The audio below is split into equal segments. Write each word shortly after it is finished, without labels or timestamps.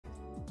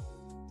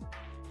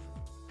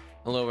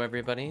Hello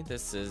everybody,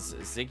 this is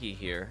Ziggy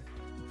here.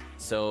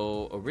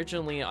 So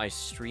originally I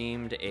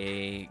streamed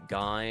a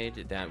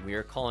guide that we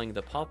are calling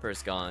the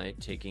Pauper's Guide,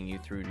 taking you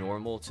through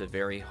normal to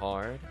very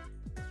hard.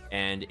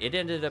 And it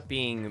ended up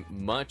being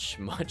much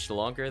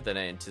longer than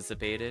I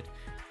anticipated.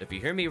 If you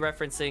hear me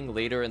referencing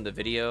later in the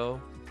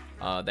video,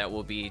 that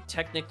will be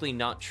technically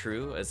not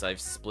true, as I've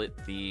split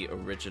the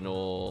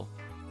original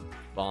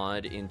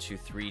VOD into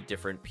 3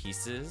 different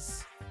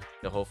pieces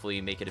to hopefully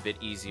make it a bit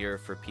easier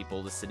for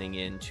people listening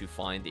in to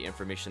find the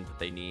information that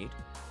they need.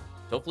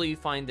 Hopefully you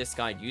find this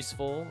guide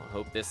useful. I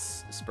hope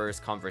this spurs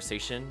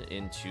conversation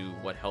into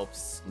what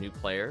helps new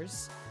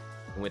players.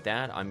 And with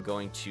that, I'm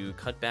going to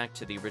cut back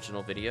to the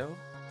original video,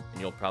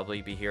 and you'll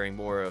probably be hearing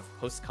more of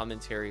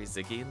post-commentary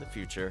Ziggy in the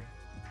future.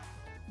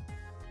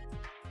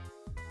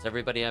 So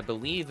everybody, I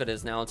believe it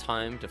is now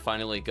time to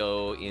finally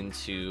go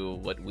into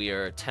what we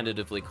are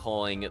tentatively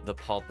calling the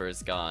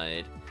Pauper's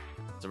Guide.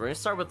 So we're going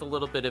to start with a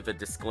little bit of a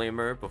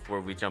disclaimer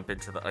before we jump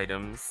into the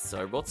items. So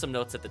I wrote some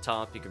notes at the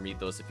top, you can read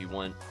those if you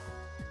want.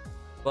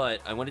 But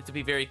I want it to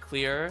be very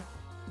clear,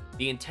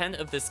 the intent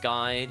of this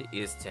guide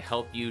is to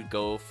help you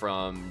go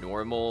from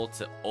normal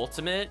to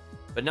ultimate,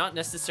 but not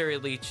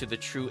necessarily to the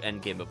true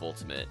endgame of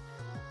ultimate.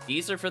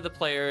 These are for the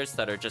players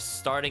that are just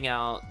starting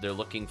out, they're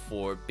looking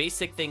for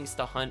basic things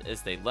to hunt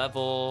as they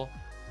level,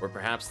 or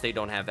perhaps they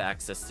don't have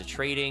access to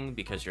trading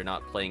because you're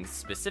not playing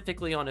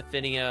specifically on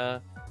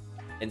Ephinea.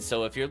 And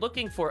so if you're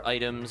looking for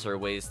items or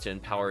ways to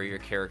empower your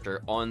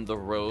character on the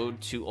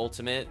road to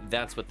ultimate,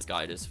 that's what this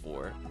guide is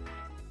for.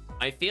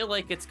 I feel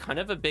like it's kind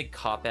of a big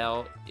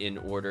cop-out in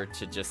order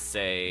to just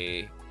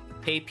say,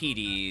 pay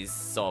PDs,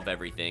 solve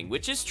everything,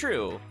 which is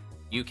true.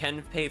 You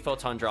can pay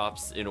photon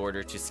drops in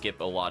order to skip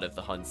a lot of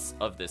the hunts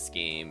of this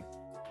game.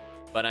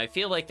 But I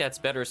feel like that's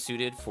better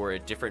suited for a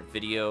different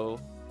video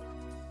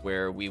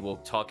where we will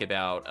talk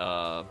about,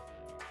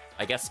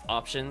 I guess,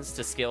 options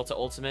to scale to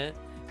ultimate.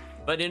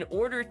 But in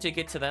order to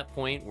get to that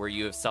point where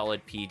you have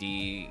solid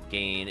PD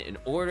gain, in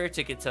order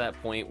to get to that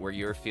point where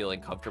you're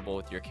feeling comfortable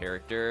with your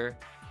character,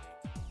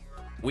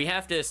 we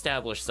have to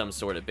establish some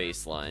sort of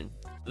baseline.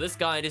 This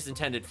guide is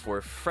intended for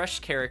fresh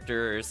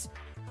characters,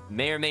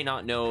 may or may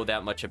not know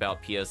that much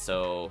about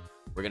PSO.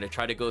 We're going to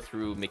try to go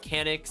through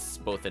mechanics,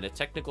 both in a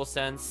technical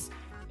sense,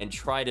 and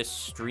try to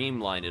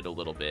streamline it a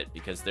little bit,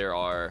 because there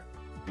are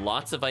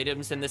lots of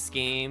items in this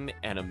game,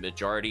 and a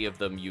majority of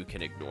them you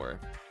can ignore.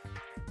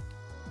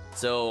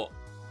 So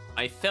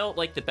I felt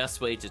like the best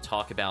way to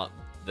talk about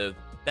the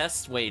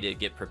best way to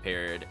get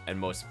prepared and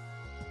most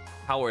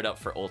powered up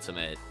for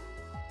ultimate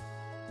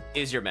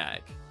is your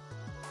mag.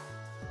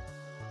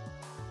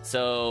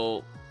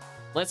 So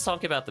let's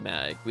talk about the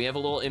mag. We have a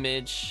little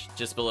image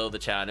just below the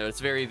chat. It's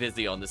very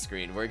busy on the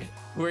screen. We're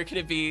going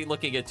to be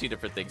looking at 2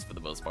 different things for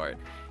the most part.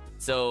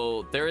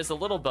 So there is a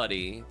little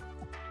buddy,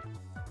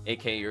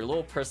 aka your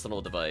little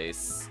personal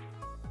device,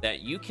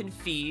 that you can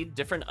feed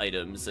different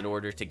items in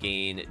order to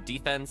gain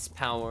defense,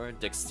 power,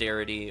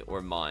 dexterity,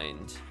 or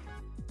mind.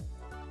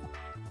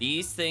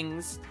 These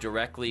things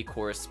directly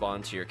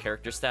correspond to your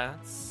character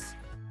stats.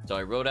 So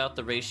I wrote out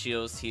the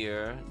ratios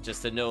here.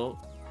 Just a note,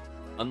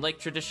 unlike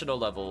traditional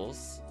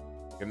levels,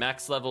 your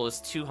max level is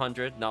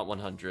 200, not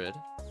 100.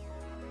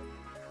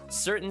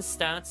 Certain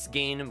stats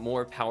gain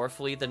more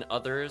powerfully than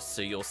others,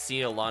 so you'll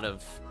see a lot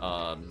of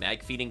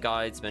mag feeding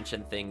guides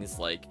mention things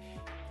like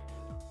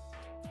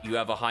you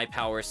have a high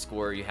power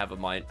score, you have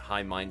a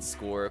high mind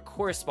score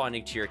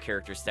corresponding to your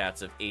character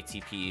stats of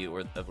ATP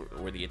or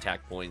the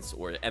attack points,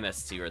 or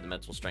MST or the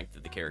mental strength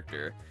of the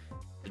character.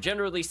 But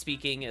generally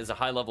speaking, as a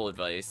high level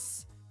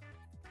advice,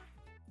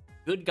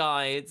 good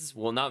guides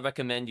will not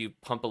recommend you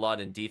pump a lot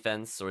in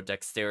defense or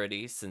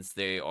dexterity, since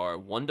they are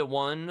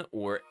 1-to-1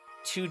 or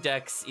 2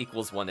 dex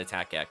equals 1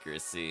 attack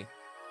accuracy.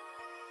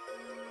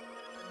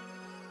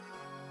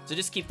 So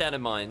just keep that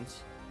in mind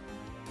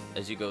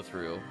as you go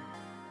through.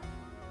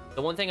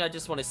 The one thing I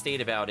just want to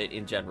state about it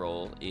in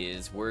general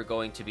is we're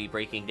going to be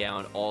breaking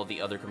down all the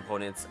other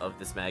components of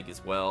this mag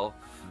as well.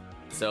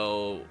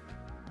 So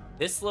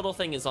this little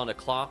thing is on a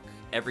clock.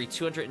 Every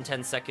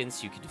 210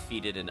 seconds you can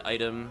feed it an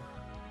item.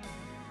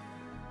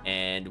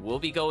 And we'll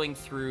be going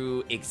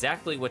through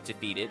exactly what to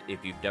feed it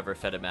if you've never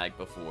fed a mag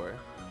before.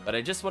 But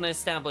I just want to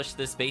establish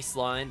this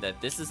baseline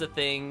that this is a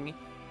thing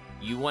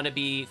you want to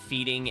be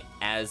feeding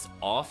as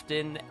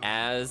often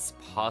as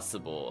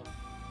possible.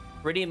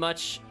 Pretty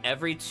much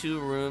every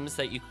 2 rooms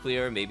that you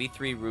clear, maybe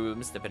 3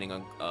 rooms, depending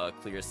on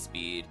clear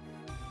speed,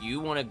 you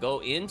want to go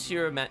into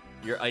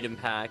your item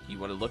pack, you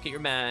want to look at your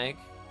mag,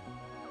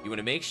 you want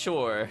to make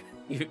sure,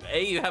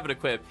 A, you have it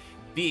equipped,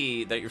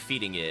 B, that you're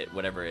feeding it,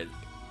 whatever it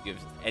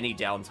gives any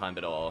downtime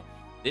at all.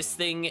 This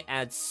thing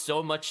adds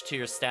so much to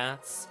your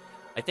stats.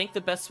 I think the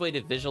best way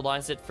to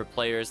visualize it for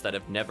players that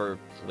have never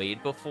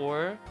played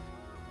before,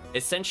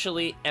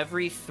 essentially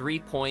every 3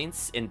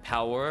 points in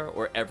power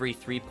or every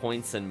 3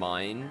 points in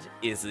mind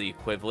is the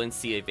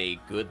equivalency of a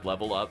good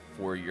level up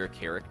for your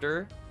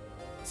character.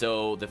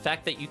 So the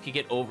fact that you could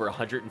get over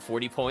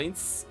 140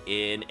 points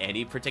in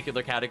any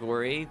particular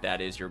category, that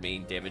is your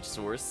main damage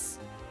source,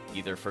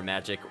 either for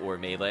magic or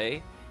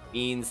melee,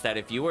 means that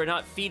if you are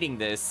not feeding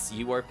this,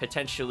 you are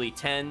potentially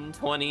 10,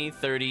 20,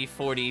 30,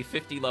 40,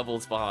 50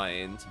 levels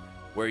behind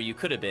where you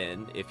could have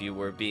been if you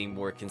were being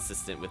more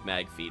consistent with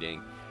mag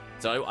feeding.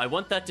 So I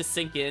want that to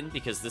sink in,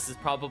 because this is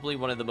probably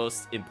one of the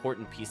most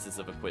important pieces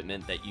of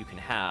equipment that you can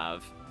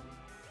have.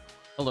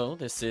 Hello,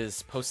 this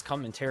is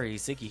post-commentary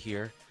Ziggy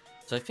here.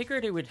 So I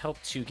figured it would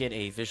help to get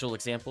a visual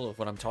example of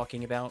what I'm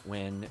talking about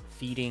when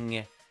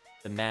feeding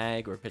the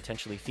mag, or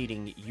potentially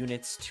feeding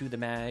units to the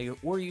mag,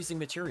 or using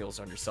materials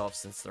on yourself,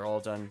 since they're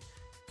all done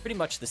pretty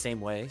much the same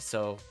way.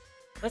 So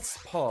let's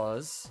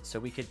pause so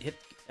we could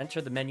enter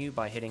the menu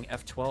by hitting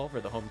F12,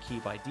 or the home key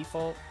by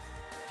default.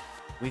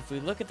 If we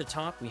look at the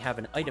top, we have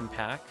an item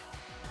pack.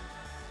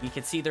 You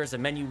can see there's a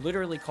menu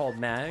literally called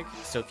mag.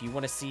 So if you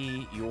want to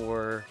see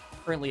your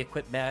currently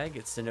equipped mag,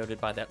 it's denoted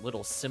by that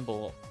little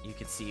symbol you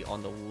can see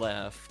on the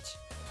left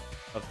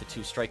of the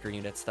 2 striker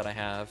units that I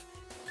have.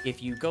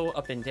 If you go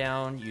up and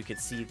down, you can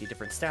see the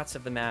different stats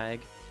of the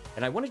mag.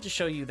 And I wanted to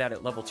show you that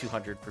at level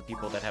 200 for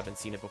people that haven't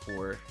seen it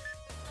before.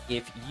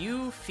 If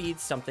you feed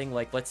something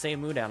like, let's say, a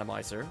Moon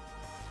Atomizer,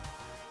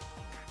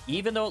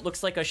 even though it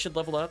looks like I should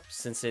level up,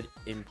 since it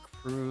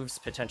improves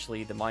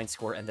potentially the mind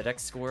score and the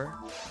dex score,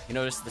 you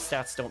notice the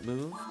stats don't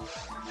move.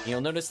 And you'll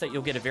notice that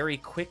you'll get a very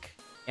quick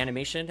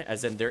animation,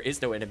 as in there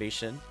is no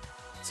animation.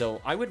 So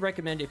I would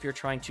recommend, if you're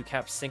trying to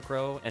cap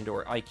Synchro and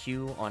or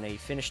IQ on a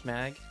finished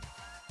mag,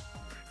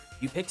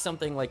 you pick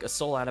something like a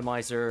Soul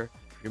Atomizer,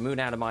 your Moon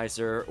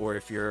Atomizer, or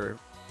if you're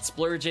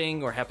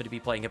splurging or happen to be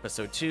playing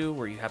Episode 2,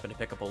 where you happen to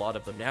pick up a lot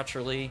of them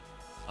naturally,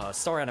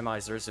 Star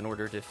Atomizers, in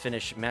order to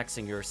finish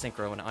maxing your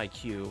Synchro and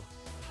IQ.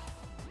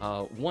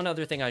 One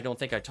other thing I don't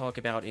think I talk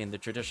about in the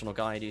traditional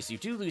guide is you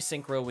do lose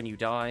Synchro when you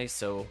die,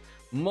 so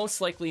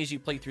most likely as you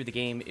play through the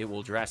game, it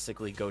will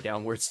drastically go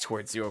downwards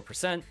towards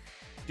 0%.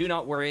 Do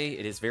not worry,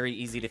 it is very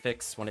easy to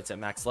fix when it's at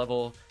max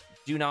level.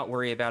 Do not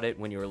worry about it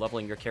when you're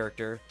leveling your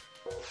character.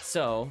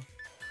 So,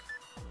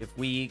 if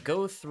we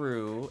go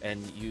through and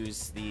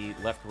use the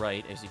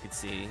left-right, as you can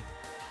see,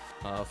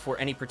 for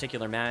any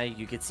particular mag,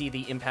 you can see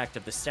the impact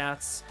of the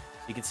stats.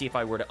 You can see if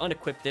I were to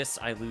unequip this,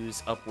 I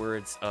lose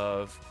upwards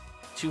of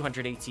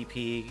 200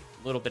 ATP,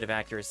 a little bit of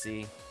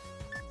accuracy.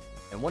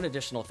 And one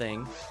additional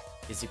thing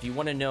is, if you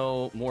want to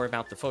know more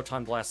about the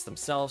Photon Blasts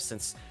themselves,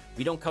 since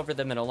we don't cover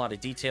them in a lot of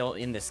detail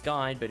in this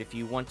guide, but if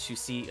you want to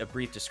see a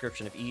brief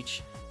description of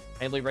each,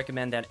 I highly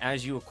recommend that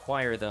as you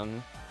acquire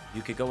them,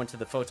 you could go into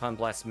the Photon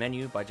Blast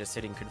menu by just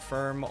hitting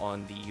confirm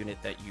on the unit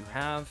that you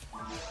have,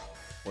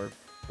 or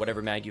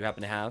whatever mag you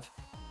happen to have.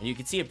 And you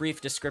can see a brief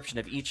description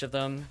of each of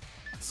them.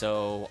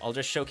 So I'll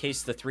just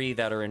showcase the 3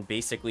 that are in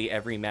basically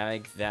every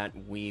mag that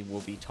we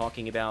will be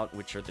talking about,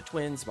 which are the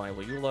twins,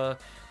 Milo Eula,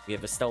 we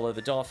have Estella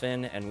the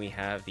Dolphin, and we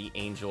have the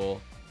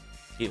Angel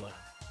Hila.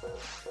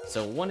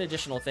 So one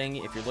additional thing,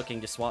 if you're looking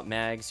to swap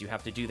mags, you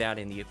have to do that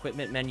in the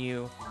equipment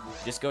menu.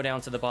 Just go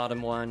down to the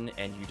bottom one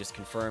and you just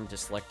confirm to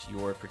select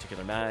your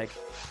particular mag.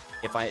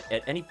 If I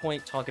at any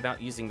point talk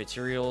about using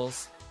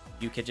materials,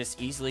 you could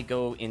just easily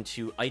go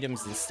into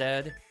items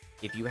instead.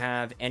 If you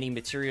have any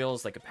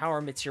materials like a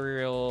power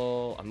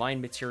material, a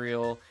mind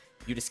material,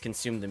 you just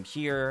consume them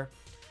here.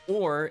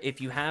 Or if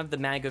you have the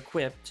mag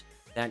equipped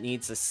that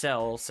needs a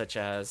cell, such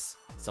as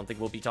something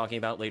we'll be talking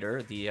about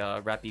later, the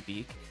Rappy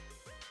Beak,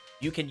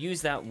 you can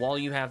use that while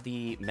you have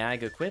the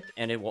mag equipped,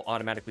 and it will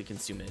automatically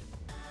consume it.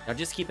 Now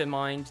just keep in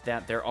mind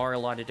that there are a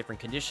lot of different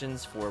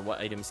conditions for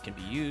what items can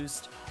be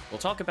used. We'll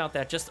talk about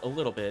that just a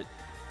little bit,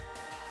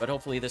 but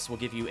hopefully this will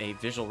give you a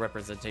visual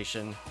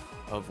representation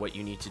of what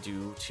you need to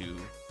do to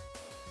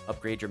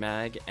upgrade your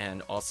mag,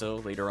 and also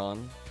later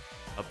on,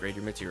 upgrade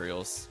your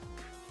materials.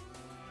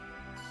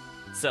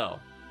 So,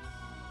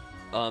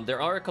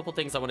 there are a couple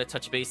things I want to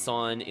touch base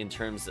on in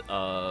terms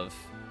of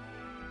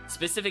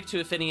specific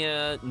to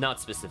Ephinea,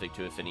 not specific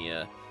to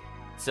Ephinea.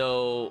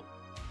 So,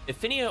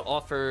 Ephinea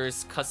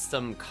offers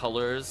custom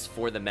colors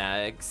for the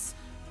mags,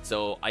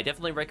 so I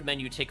definitely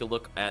recommend you take a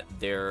look at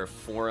their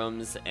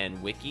forums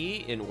and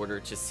wiki in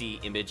order to see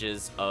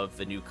images of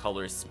the new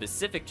colors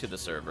specific to the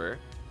server.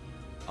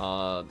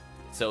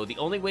 So the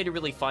only way to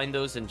really find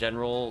those in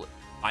general,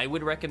 I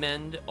would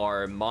recommend,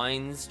 are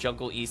mines,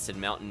 jungle east, and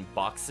mountain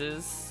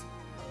boxes.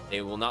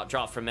 They will not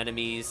drop from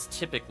enemies,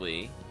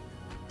 typically.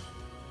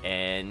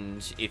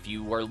 And if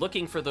you are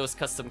looking for those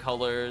custom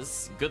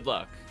colors, good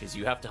luck, because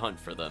you have to hunt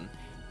for them.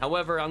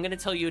 However, I'm going to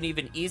tell you an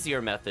even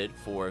easier method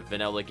for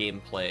vanilla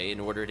gameplay in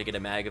order to get a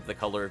mag of the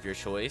color of your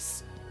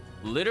choice.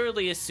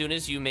 Literally, as soon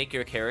as you make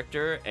your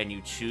character and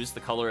you choose the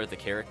color of the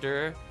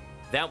character,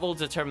 that will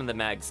determine the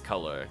mag's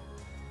color.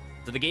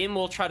 So the game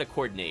will try to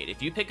coordinate.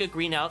 If you pick a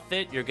green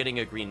outfit, you're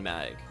getting a green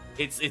mag.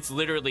 It's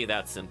literally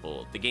that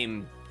simple. The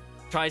game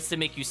tries to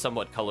make you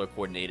somewhat color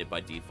coordinated by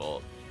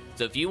default.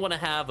 So if you want to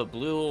have a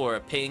blue or a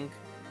pink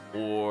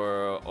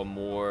or a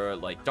more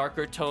like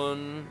darker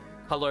tone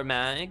color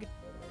mag,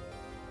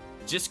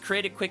 just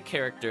create a quick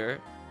character,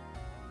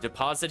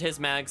 deposit his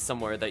mag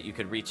somewhere that you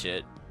could reach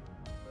it,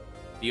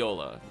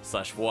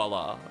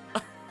 Viola/voila.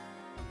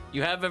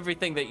 You have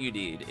everything that you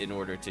need in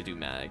order to do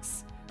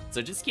mags.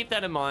 So just keep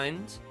that in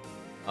mind.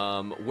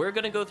 We're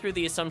gonna go through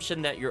the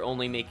assumption that you're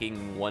only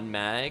making one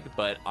mag,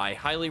 but I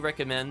highly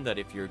recommend that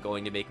if you're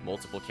going to make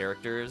multiple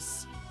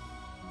characters,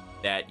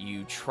 that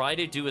you try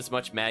to do as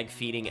much mag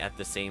feeding at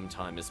the same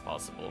time as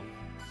possible.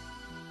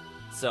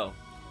 So,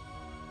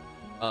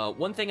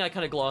 one thing I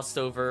kind of glossed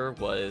over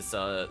was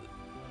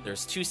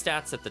there's two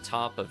stats at the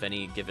top of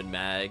any given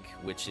mag,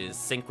 which is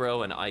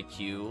Synchro and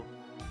IQ.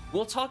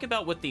 We'll talk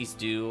about what these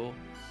do,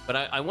 but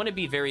I want to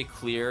be very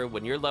clear,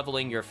 when you're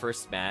leveling your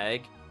first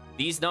mag,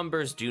 these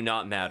numbers do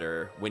not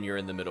matter when you're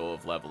in the middle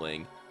of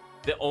leveling.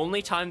 The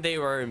only time they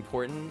are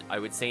important, I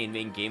would say, in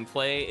main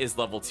gameplay is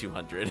level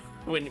 200.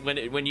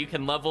 when you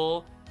can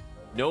level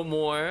no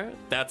more,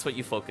 that's what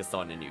you focus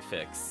on and you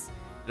fix.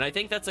 And I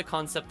think that's a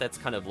concept that's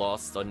kind of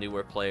lost on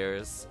newer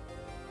players,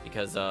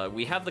 because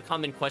we have the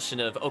common question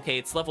of, okay,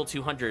 it's level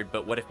 200,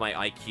 but what if my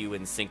IQ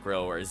and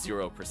Synchro are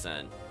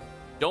 0%?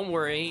 Don't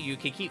worry, you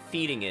can keep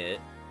feeding it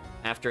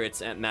after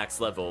it's at max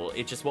level,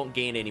 it just won't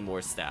gain any more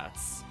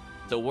stats.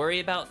 So worry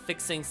about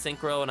fixing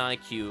Synchro and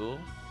IQ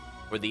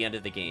for the end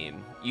of the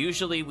game.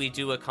 Usually we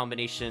do a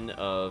combination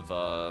of,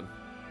 I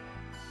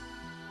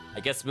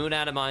guess, Moon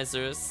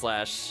Atomizers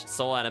slash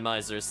Soul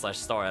Atomizers slash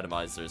Star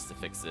Atomizers to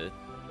fix it,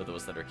 for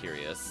those that are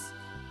curious.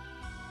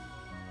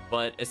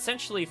 But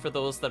essentially, for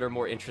those that are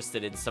more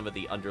interested in some of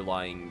the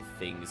underlying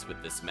things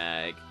with this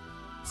mag,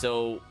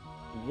 so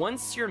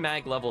once your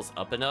mag levels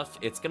up enough,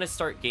 it's going to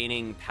start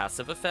gaining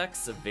passive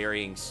effects of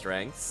varying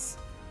strengths.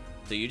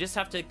 So you just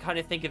have to kind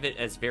of think of it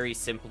as very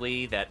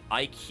simply that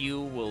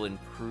IQ will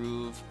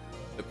improve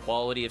the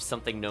quality of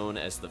something known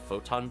as the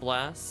Photon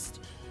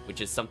Blast,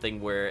 which is something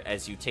where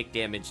as you take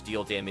damage,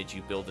 deal damage,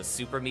 you build a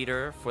super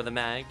meter for the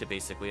mag to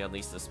basically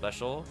unleash the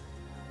special.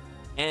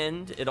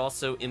 And it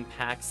also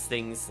impacts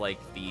things like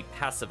the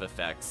passive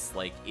effects,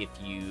 like if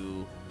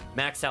you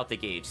max out the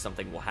gauge,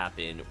 something will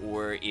happen,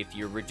 or if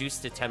you're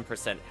reduced to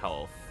 10%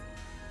 health,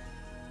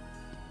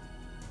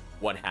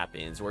 what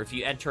happens, or if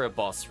you enter a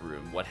boss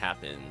room, what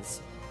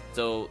happens.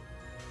 So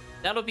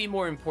that'll be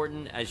more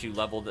important as you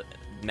level the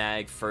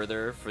mag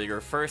further. For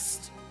your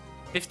first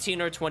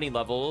 15 or 20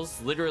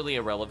 levels, literally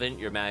irrelevant.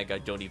 Your mag, I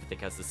don't even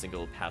think has a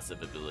single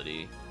passive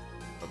ability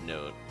of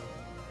note.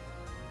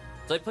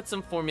 So I put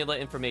some formula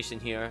information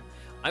here.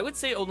 I would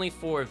say only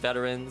for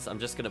veterans. I'm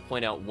just going to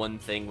point out one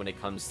thing when it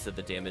comes to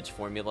the damage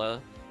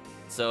formula.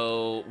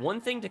 So one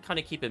thing to kind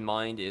of keep in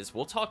mind is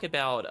we'll talk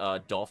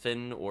about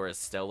Dolphin or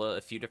Estella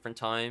a few different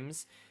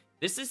times.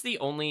 This is the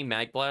only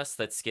Mag Blast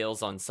that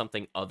scales on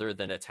something other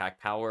than attack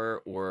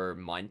power or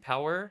mind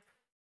power.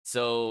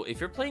 So if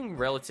you're playing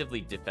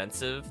relatively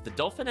defensive, the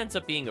Dolphin ends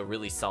up being a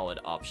really solid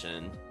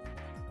option.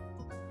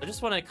 I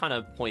just want to kind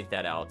of point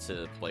that out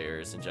to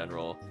players in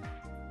general.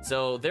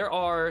 So there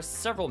are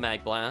several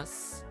Mag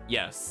Blasts.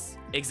 Yes,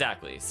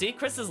 exactly. See,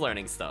 Chris is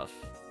learning stuff.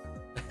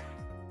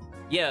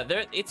 Yeah,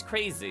 it's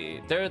crazy.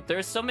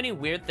 There's so many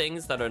weird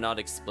things that are not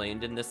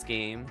explained in this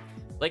game.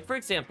 Like, for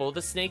example,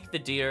 the snake, the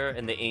deer,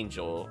 and the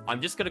angel.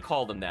 I'm just going to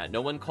call them that. No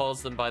one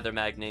calls them by their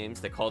mag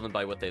names. They call them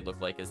by what they look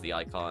like as the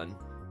icon.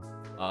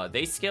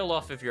 They scale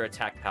off of your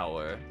attack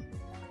power.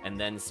 And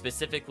then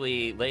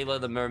specifically, Layla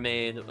the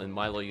mermaid and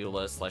Milo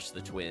Eula /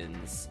 the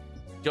twins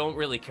don't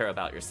really care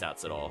about your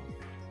stats at all.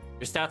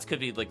 Your stats could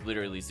be like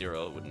literally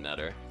 0, it wouldn't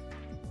matter.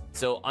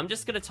 So I'm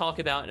just going to talk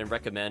about and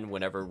recommend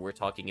whenever we're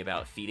talking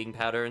about feeding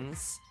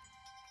patterns,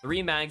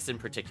 3 mags in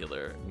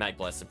particular, mag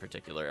blasts in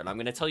particular, and I'm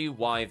going to tell you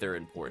why they're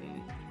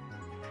important.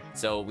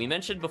 So we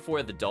mentioned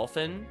before the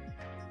Dolphin.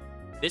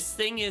 This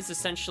thing is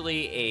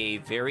essentially a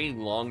very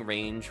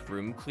long-range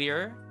room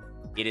clear.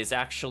 It is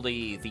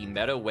actually the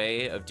meta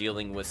way of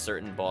dealing with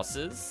certain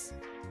bosses,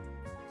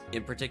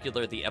 in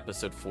particular the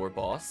episode 4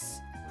 boss.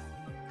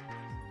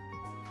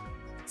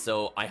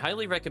 So I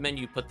highly recommend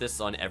you put this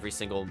on every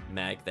single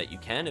mag that you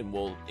can, and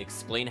we'll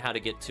explain how to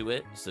get to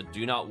it. So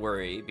do not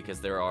worry,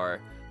 because there are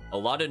a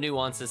lot of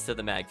nuances to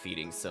the mag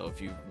feeding. So if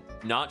you're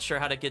not sure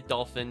how to get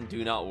Dolphin,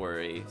 do not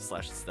worry, /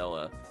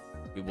 Stella.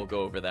 We will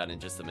go over that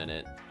in just a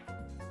minute.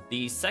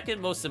 The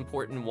second most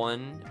important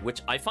one,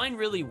 which I find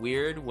really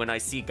weird when I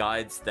see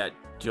guides that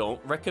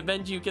don't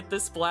recommend you get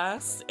this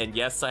blast, and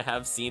yes, I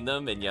have seen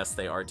them, and yes,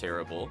 they are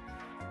terrible,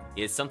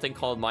 is something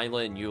called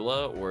Mila and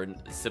Eula, or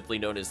simply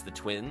known as the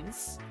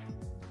twins.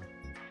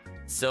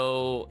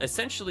 So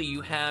essentially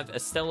you have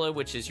Estella,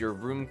 which is your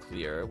room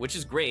clear, which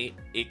is great.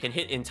 It can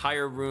hit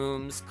entire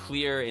rooms,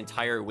 clear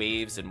entire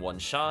waves in one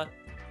shot.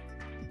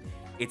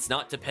 It's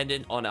not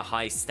dependent on a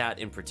high stat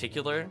in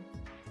particular.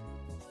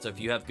 So if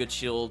you have good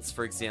shields,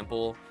 for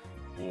example,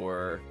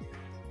 or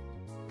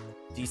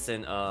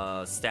decent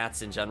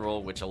stats in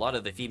general, which a lot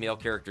of the female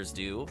characters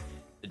do,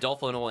 the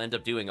Dolphin will end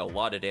up doing a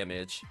lot of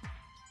damage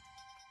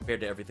compared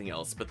to everything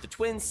else. But the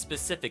twins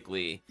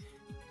specifically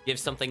give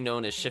something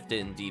known as Shift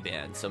In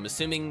D-Band. So I'm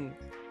assuming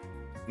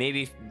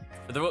maybe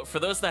for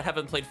those that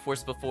haven't played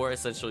Force before,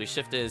 essentially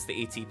Shift In is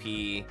the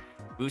ATP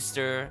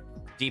booster,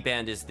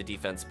 D-Band is the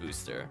defense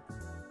booster.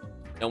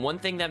 Now one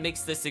thing that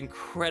makes this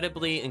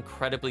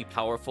incredibly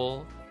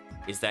powerful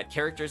is that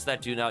characters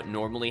that do not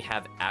normally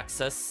have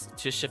access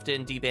to Shift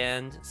In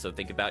D-Band, so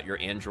think about your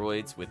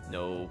androids with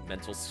no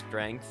mental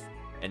strength,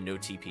 and no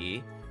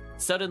TP,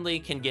 suddenly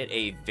can get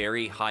a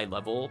very high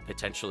level,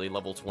 potentially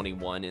level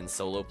 21 in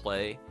solo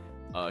play,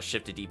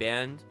 shifted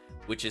D-band,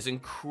 which is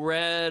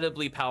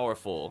incredibly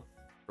powerful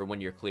for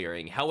when you're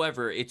clearing.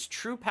 However, its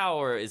true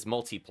power is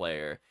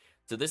multiplayer.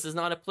 So this is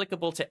not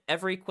applicable to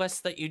every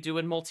quest that you do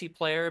in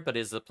multiplayer, but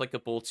is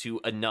applicable to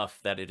enough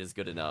that it is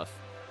good enough.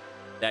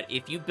 That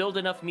if you build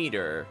enough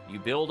meter, you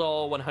build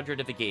all 100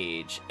 of a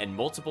gauge, and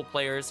multiple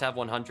players have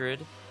 100,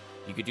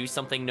 you could do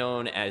something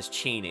known as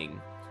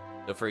chaining.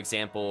 So for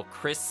example,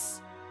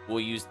 Chris will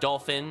use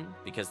Dolphin,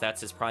 because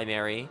that's his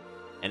primary,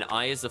 and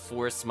I as a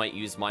force might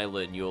use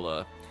Myla and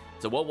Eula.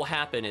 So what will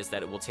happen is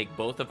that it will take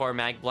both of our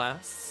Mag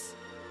Blasts,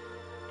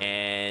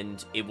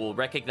 and it will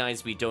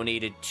recognize we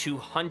donated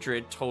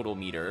 200 total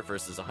meter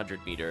versus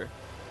 100 meter.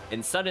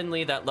 And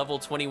suddenly that level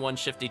 21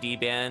 shifted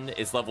D-band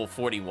is level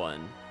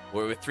 41,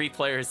 or with 3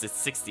 players it's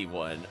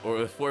 61, or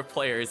with 4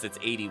 players it's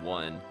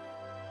 81.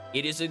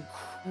 It is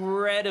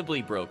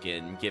incredibly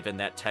broken given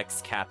that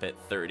tech's cap at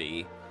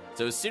 30.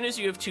 So as soon as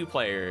you have 2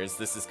 players,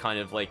 this is kind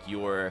of like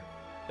your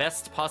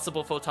best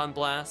possible Photon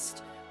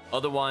Blast.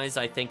 Otherwise,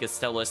 I think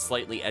Estella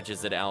slightly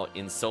edges it out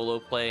in solo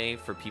play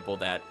for people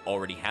that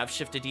already have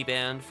shifted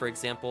D-band, for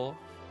example.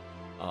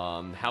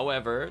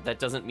 However, that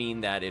doesn't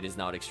mean that it is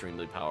not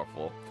extremely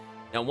powerful.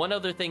 Now, one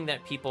other thing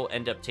that people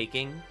end up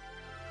taking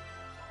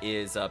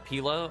is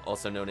Pila,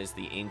 also known as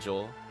the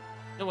Angel.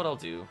 You know what I'll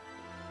do?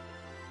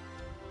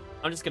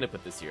 I'm just going to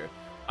put this here.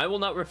 I will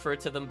not refer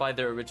to them by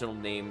their original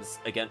names.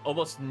 Again,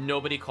 almost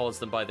nobody calls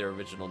them by their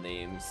original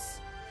names.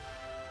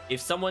 If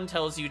someone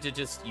tells you to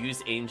just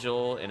use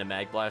Angel in a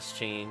Mag Blast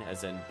chain,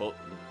 as in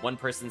one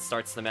person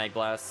starts the Mag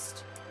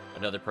Blast,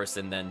 another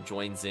person then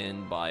joins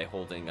in by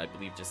holding, I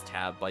believe, just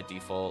Tab by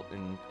default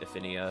in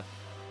Ephinea,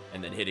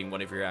 and then hitting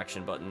one of your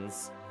action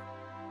buttons.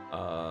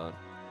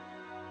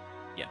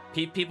 Yeah,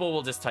 people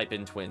will just type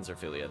in Twins or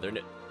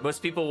Philia.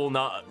 Most people will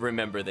not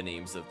remember the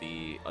names of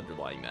the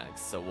underlying mags,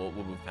 so we'll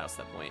move past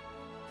that point.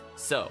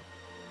 So,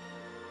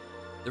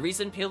 the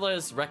reason Pila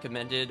is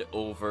recommended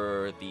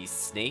over the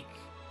Snake,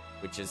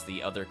 which is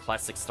the other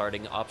classic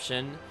starting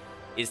option,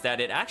 is that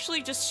it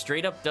actually just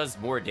straight up does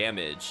more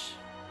damage.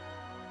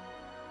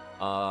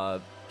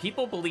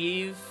 People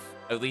believe,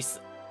 at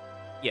least,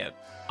 yeah,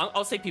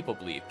 I'll say people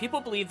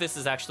believe this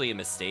is actually a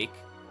mistake.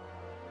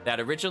 That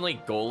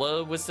originally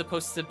Gola was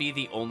supposed to be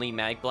the only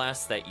Mag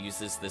Blast that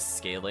uses this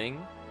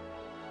scaling.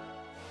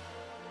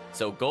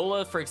 So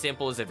Gola, for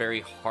example, is a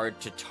very hard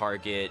to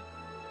target,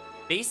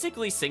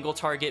 basically single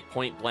target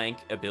point blank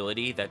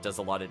ability that does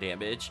a lot of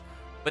damage.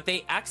 But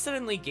they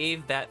accidentally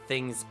gave that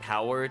thing's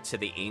power to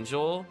the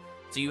Angel.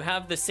 So you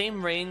have the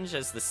same range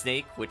as the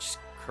Snake, which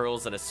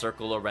curls in a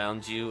circle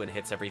around you and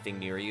hits everything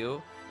near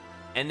you.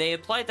 And they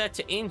applied that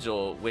to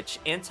Angel, which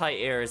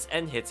anti-airs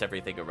and hits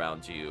everything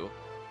around you.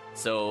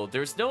 So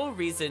there's no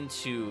reason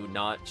to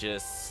not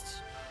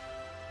just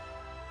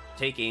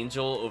take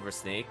Angel over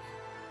Snake.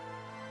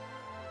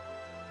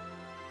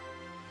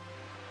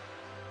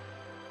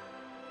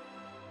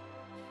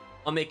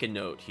 I'll make a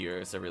note here,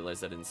 as I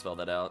realized I didn't spell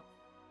that out.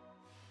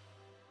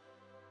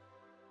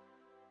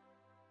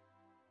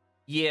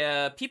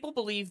 Yeah, people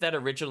believe that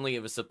originally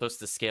it was supposed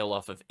to scale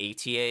off of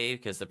ATA,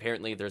 because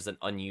apparently there's an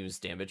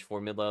unused damage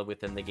formula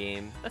within the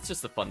game. That's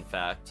just a fun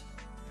fact.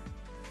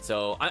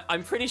 So,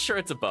 I'm pretty sure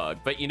it's a bug,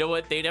 but you know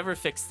what? They never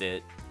fixed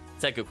it.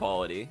 It's at good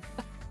quality.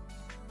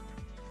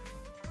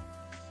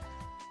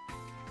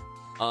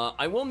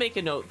 I will make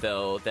a note,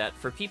 though, that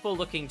for people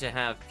looking to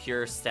have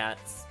pure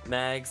stats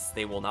mags,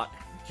 they will not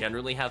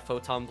generally have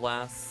Photon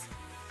Blasts,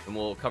 and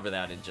we'll cover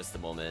that in just a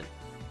moment.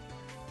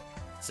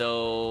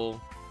 So,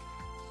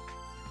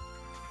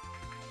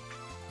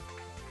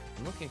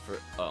 I'm looking for...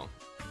 Oh.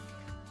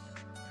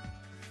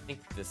 I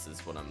think this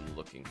is what I'm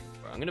looking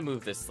for. I'm going to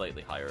move this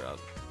slightly higher up.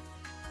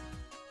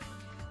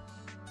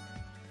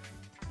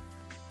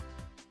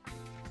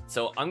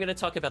 So I'm going to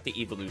talk about the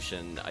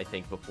evolution, I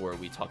think, before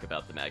we talk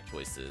about the mag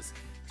choices.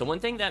 So one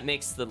thing that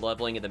makes the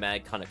leveling of the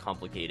mag kind of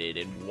complicated,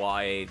 and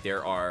why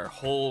there are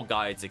whole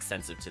guides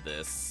extensive to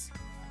this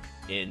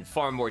in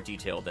far more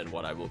detail than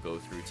what I will go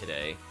through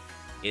today,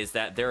 is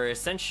that there are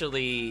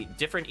essentially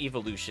different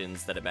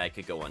evolutions that a mag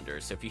could go under.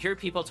 So if you hear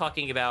people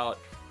talking about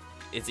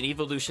it's an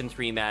evolution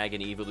 3 mag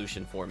and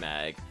evolution 4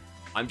 mag,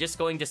 I'm just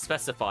going to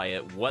specify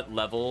at what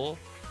level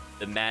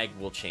the mag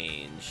will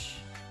change.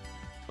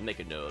 I'll make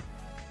a note.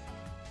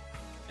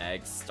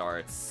 Mag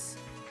starts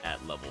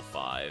at level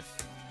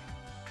 5.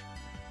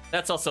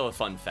 That's also a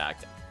fun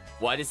fact.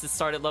 Why does it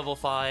start at level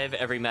 5?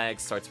 Every mag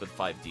starts with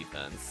 5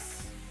 defense.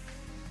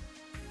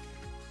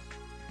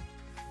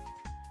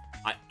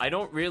 I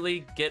don't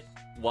really get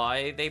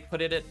why they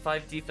put it at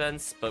 5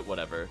 defense, but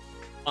whatever.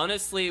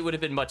 Honestly, it would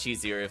have been much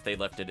easier if they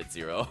left it at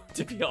 0,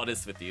 to be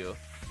honest with you.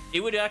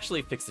 It would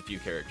actually fix a few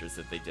characters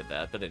if they did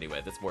that, but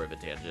anyway, that's more of a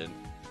tangent.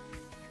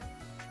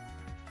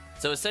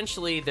 So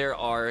essentially, there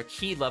are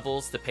key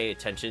levels to pay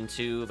attention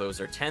to. Those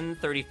are 10,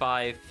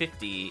 35,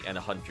 50, and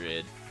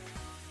 100.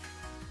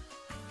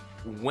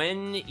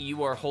 When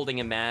you are holding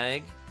a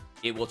mag,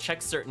 it will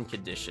check certain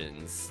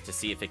conditions to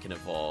see if it can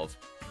evolve.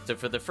 So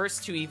for the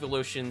first 2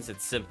 evolutions,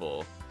 it's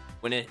simple.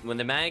 When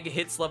the mag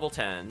hits level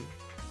 10,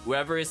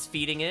 whoever is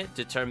feeding it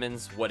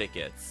determines what it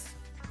gets.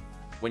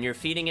 When you're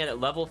feeding it at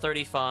level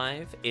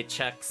 35, it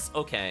checks,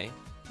 okay,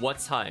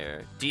 what's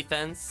higher?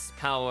 Defense,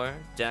 power,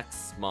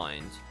 dex,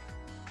 mind.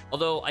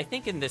 Although, I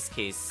think in this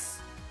case,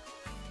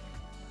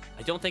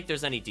 I don't think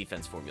there's any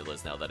defense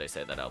formulas now that I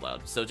say that out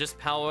loud. So just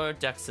power,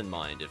 dex, and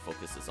mind it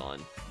focuses on.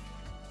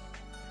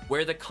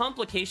 Where the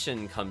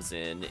complication comes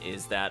in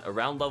is that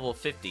around level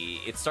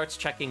 50, it starts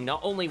checking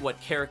not only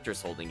what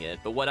character's holding it,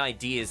 but what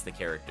ID is the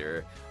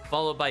character,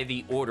 followed by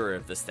the order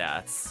of the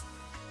stats.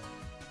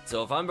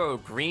 So if I'm a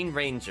Green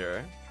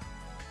Ranger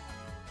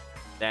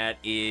that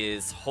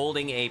is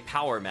holding a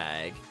power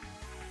mag,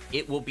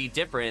 it will be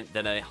different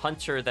than a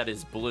Hunter that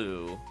is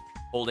blue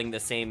holding the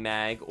same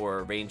mag, or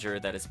a Ranger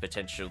that is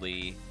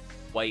potentially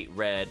white,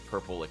 red,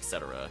 purple,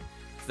 etc.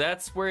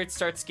 That's where it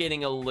starts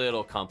getting a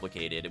little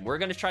complicated, and we're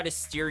going to try to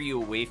steer you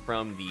away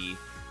from the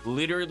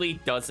literally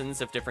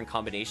dozens of different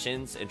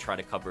combinations and try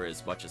to cover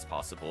as much as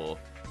possible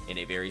in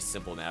a very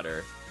simple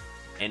manner.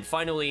 And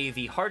finally,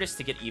 the hardest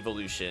to get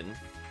evolution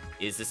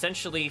is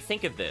essentially,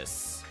 think of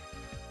this.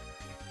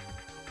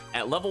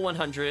 At level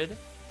 100,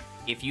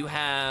 if you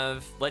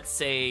have, let's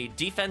say,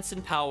 defense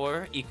and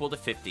power equal to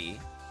 50,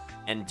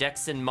 and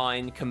dex and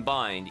mind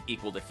combined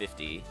equal to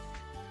 50,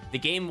 the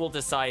game will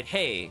decide,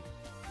 hey,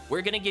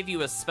 we're going to give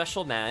you a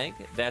special mag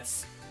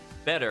that's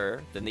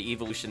better than the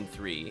Evolution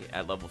 3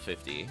 at level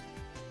 50.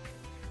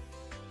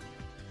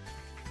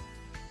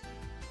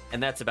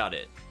 And that's about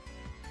it.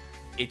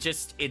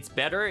 It's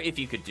better if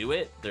you could do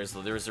it. There's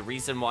a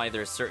reason why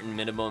there's certain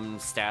minimum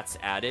stats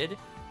added.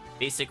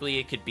 Basically,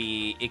 it could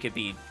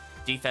be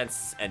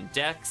defense and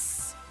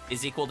dex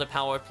is equal to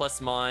power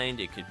plus mind.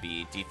 It could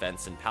be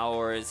defense and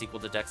power is equal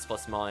to dex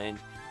plus mind.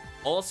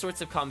 All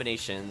sorts of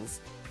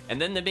combinations. And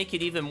then to make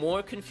it even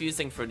more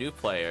confusing for new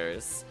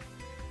players,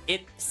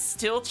 it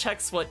still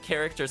checks what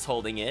character's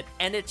holding it,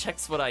 and it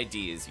checks what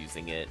ID is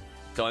using it.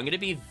 So I'm going to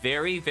be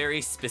very,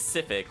 very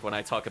specific when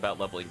I talk about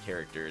leveling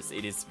characters.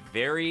 It is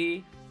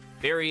very,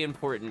 very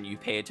important you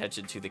pay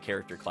attention to the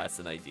character class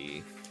and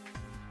ID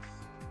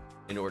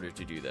in order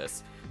to do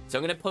this. So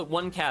I'm going to put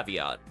one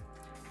caveat.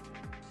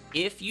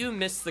 If you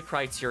miss the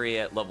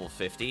criteria at level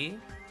 50,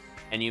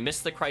 and you miss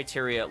the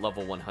criteria at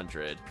level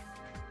 100,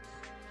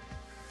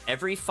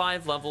 every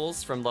 5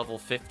 levels from level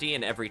 50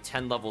 and every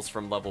 10 levels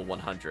from level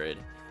 100,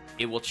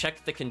 it will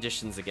check the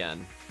conditions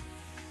again.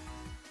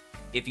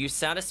 If you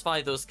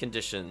satisfy those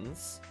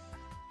conditions,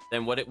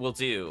 then what it will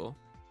do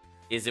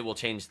is it will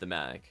change the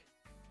mag.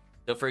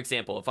 So for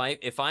example,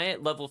 if I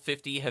at level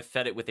 50 have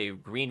fed it with a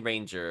Green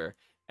Ranger,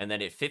 and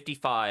then at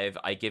 55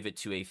 I give it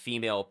to a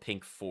female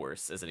Pink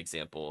Force as an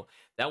example,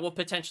 that will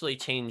potentially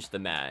change the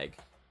mag.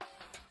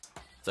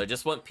 So I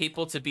just want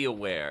people to be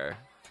aware.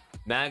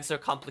 Mags are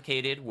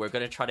complicated. We're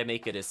going to try to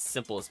make it as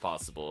simple as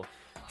possible.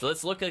 So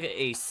let's look at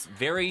a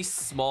very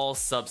small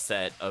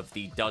subset of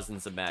the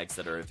dozens of mags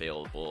that are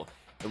available.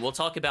 And we'll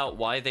talk about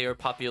why they are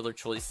popular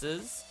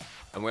choices.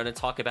 And we're going to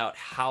talk about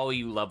how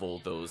you level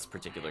those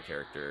particular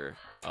character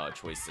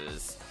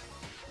choices.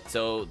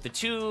 So the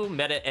 2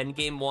 meta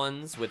endgame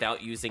ones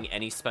without using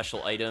any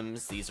special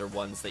items, these are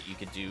ones that you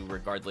could do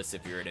regardless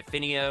if you're in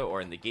Ephinea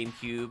or in the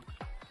GameCube.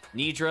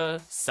 Nidra,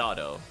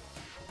 Sado.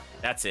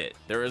 That's it.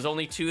 There is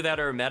only 2 that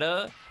are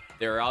meta.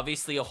 There are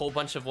obviously a whole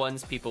bunch of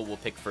ones people will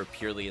pick for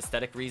purely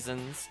aesthetic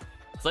reasons.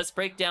 So let's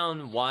break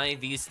down why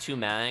these 2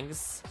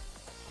 mags,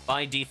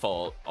 by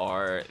default,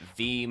 are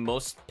the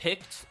most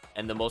picked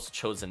and the most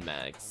chosen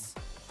mags.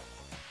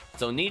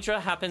 So Nidra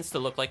happens to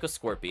look like a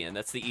scorpion.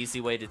 That's the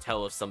easy way to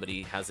tell if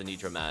somebody has a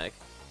Nidra mag.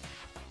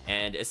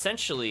 And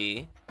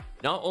essentially,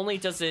 not only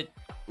does it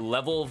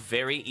level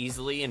very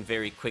easily and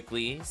very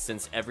quickly,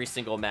 since every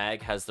single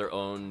mag has their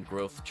own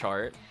growth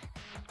chart.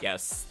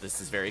 Yes,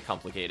 this is very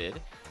complicated.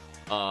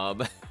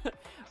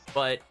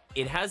 But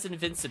it has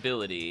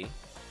invincibility.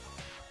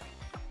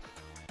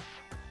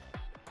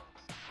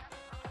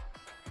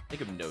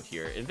 Think of a note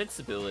here.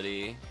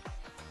 Invincibility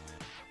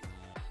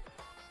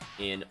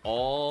in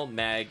all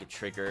mag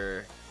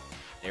trigger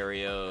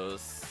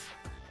scenarios.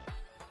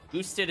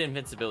 Boosted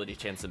invincibility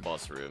chance in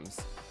boss rooms.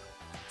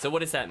 So what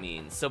does that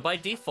mean? So by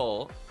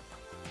default,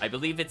 I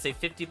believe it's a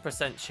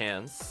 50%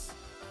 chance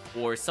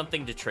for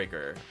something to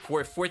trigger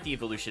for 4th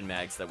evolution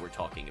mags that we're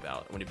talking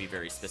about. I want to be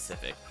very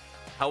specific.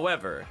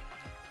 However,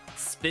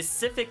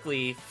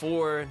 specifically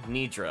for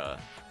Nidra,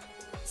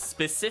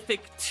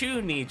 specific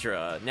to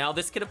Nidra, now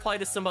this could apply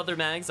to some other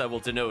mags, I will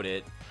denote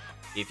it.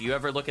 If you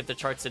ever look at the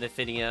charts in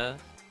Ephinea,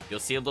 you'll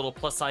see a little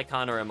plus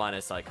icon or a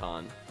minus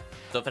icon.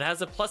 So if it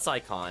has a plus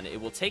icon, it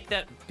will take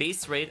that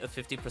base rate of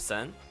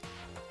 50%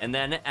 and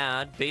then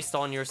add, based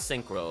on your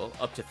Synchro,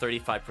 up to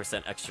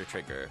 35% extra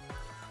trigger.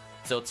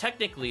 So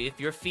technically, if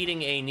you're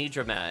feeding a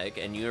Nidra mag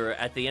and you're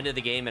at the end of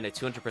the game at a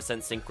 200%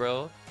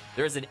 Synchro,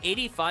 there's an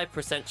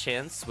 85%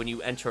 chance when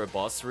you enter a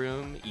boss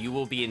room, you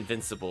will be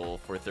invincible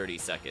for 30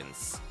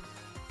 seconds.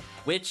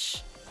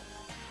 Which,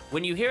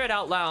 when you hear it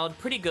out loud,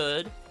 pretty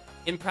good.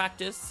 In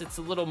practice, it's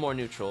a little more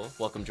neutral.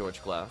 Welcome,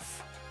 George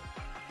Glass.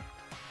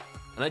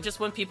 And I just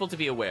want people to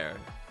be aware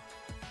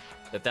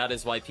that that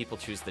is why people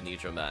choose the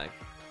Nidra mag.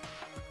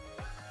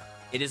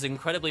 It is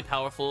incredibly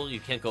powerful, you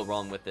can't go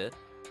wrong with it.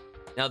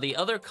 Now, the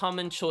other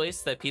common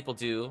choice that people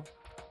do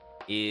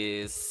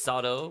is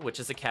Sato, which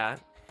is a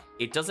cat.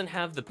 It doesn't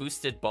have the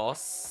boosted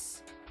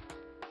boss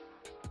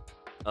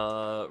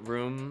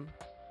room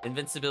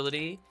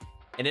invincibility,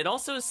 and it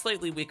also has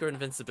slightly weaker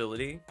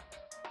invincibility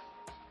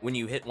when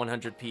you hit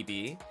 100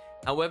 PB.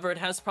 However, it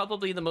has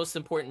probably the most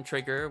important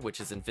trigger, which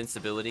is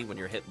invincibility when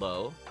you're hit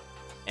low.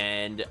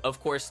 And of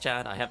course,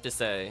 chat, I have to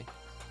say,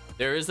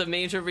 there is a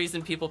major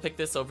reason people pick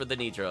this over the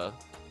Nidra.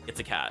 It's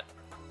a cat.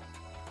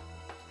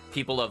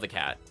 People love the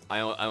cat. I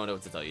don't know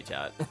what to tell you,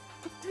 chat.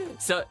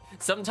 So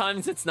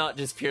sometimes it's not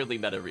just purely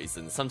meta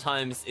reasons.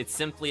 Sometimes it's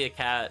simply a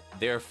cat,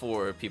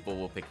 therefore people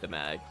will pick the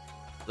mag.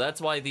 That's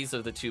why these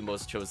are the two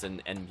most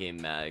chosen endgame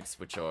mags,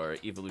 which are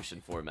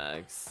Evolution 4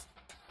 mags.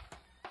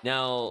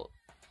 Now,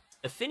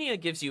 Ephinea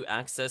gives you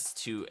access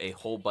to a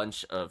whole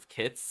bunch of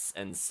kits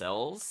and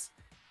cells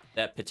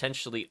that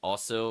potentially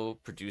also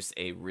produce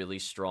a really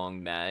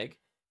strong mag.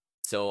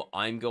 So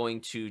I'm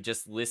going to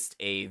just list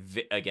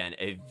again,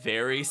 a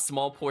very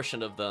small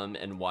portion of them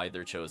and why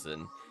they're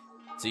chosen.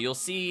 So you'll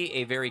see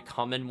a very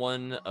common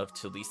one of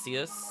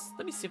Tellusis.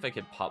 Let me see if I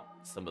can pop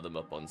some of them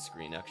up on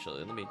screen,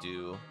 actually. Let me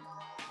do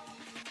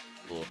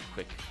a little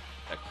quick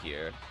check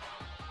here.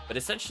 But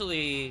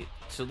essentially,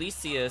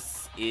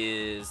 Tellusis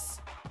is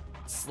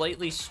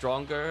slightly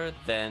stronger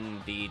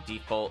than the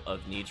default of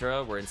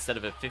Nidra, where instead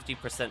of a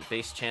 50%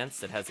 base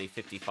chance, it has a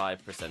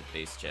 55%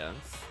 base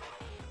chance.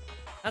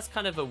 That's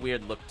kind of a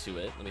weird look to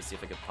it. Let me see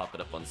if I can pop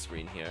it up on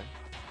screen here.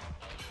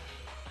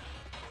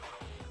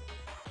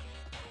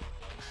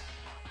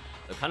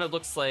 It kind of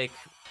looks like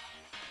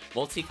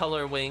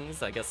multicolor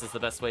wings, I guess is the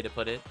best way to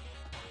put it.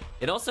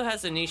 It also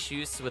has a niche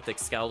use with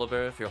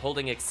Excalibur. If you're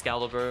holding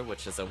Excalibur,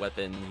 which is a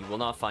weapon you will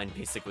not find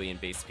basically in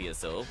base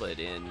PSO, but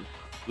in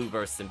Blue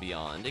Burst and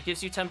beyond, it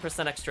gives you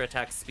 10% extra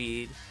attack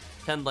speed,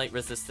 10 light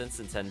resistance,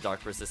 and 10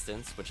 dark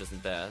resistance, which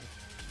isn't bad.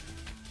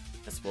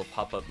 Guess we'll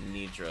pop up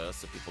Nidra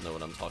so people know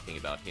what I'm talking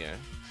about here.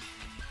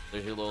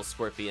 There's your little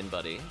scorpion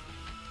buddy.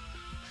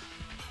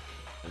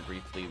 And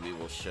briefly we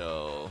will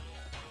show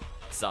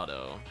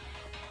Sato.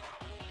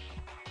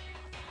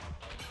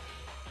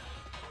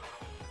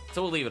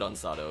 So we'll leave it on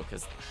Sato,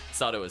 because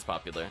Sato is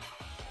popular.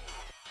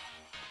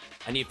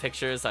 I need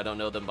pictures, I don't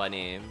know them by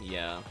name,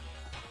 yeah.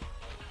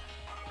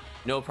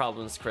 No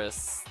problems,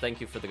 Chris.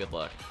 Thank you for the good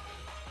luck.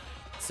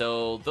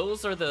 So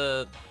those are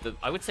the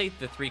I would say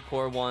the three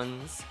core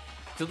ones.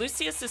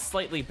 Tellusis is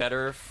slightly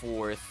better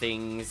for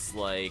things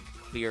like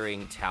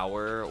clearing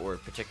tower or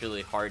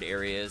particularly hard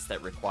areas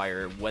that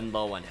require, when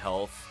low on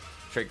health,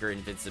 trigger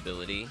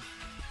invincibility.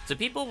 So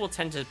people will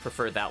tend to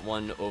prefer that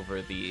one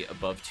over the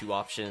above two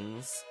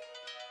options.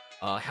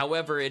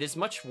 However, it is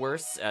much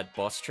worse at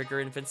boss trigger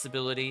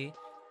invincibility,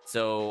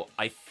 so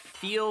I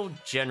feel,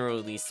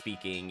 generally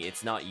speaking,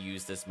 it's not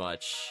used as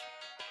much,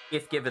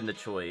 if given the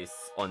choice,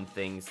 on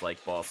things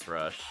like boss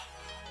rush.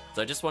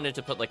 So I just wanted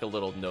to put like a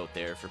little note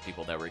there for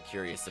people that were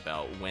curious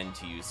about when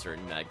to use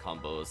certain mag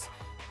combos.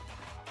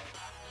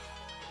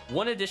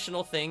 One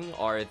additional thing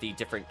are the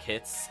different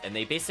kits, and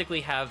they basically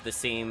have the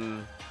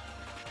same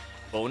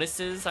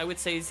bonuses, I would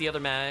say, as the other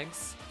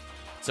mags.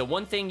 So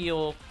one thing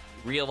you'll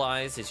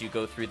realize as you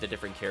go through the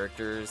different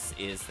characters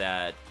is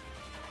that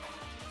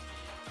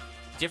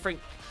different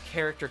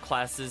character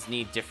classes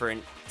need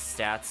different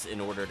stats in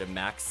order to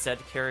max said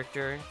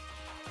character.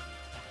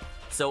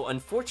 So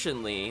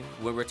unfortunately,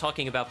 when we're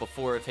talking about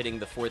before of hitting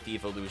the 4th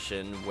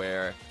evolution,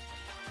 where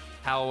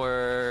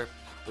power,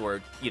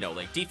 or, you know,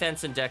 like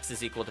defense and dex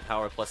is equal to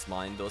power plus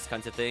mind, those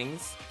kinds of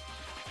things,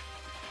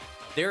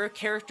 there are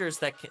characters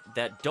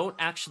that don't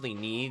actually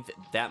need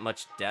that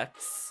much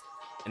dex,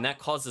 and that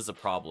causes a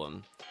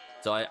problem.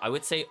 So I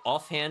would say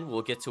offhand,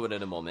 we'll get to it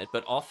in a moment,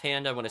 but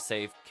offhand I want to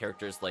say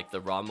characters like the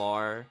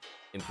Ramar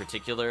in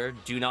particular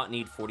do not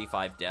need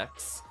 45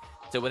 dex.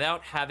 So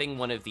without having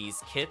one of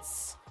these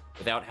kits,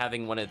 without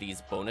having one of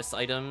these bonus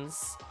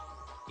items,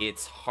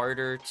 it's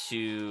harder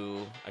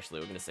to... Actually,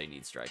 we're going to say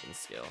needs Dragon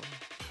Scale.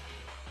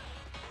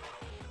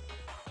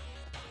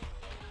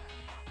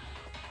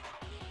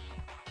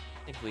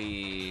 I think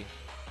we...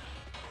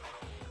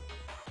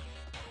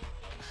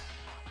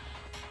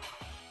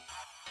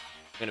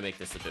 I'm gonna make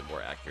this a bit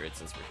more accurate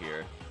since we're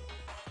here.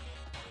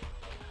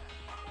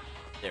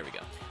 There we go.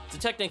 So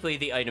technically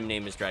the item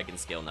name is Dragon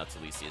Scale, not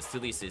Tellusis.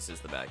 Tellusis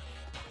is the bag.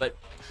 But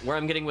where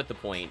I'm getting with the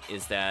point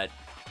is that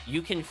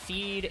you can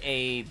feed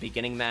a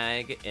beginning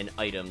mag an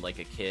item like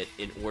a kit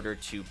in order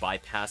to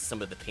bypass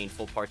some of the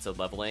painful parts of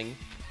leveling.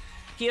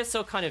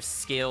 PSO kind of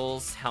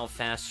scales how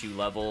fast you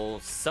level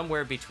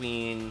somewhere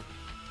between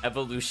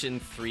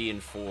Evolution 3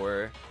 and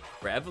 4,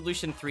 where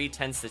Evolution 3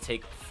 tends to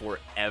take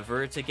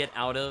forever to get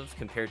out of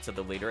compared to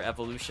the later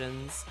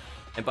evolutions.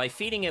 And by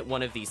feeding it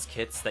one of these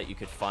kits that you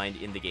could find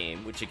in the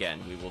game, which again,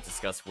 we will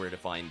discuss where to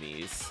find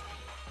these,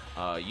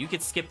 you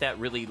could skip that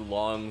really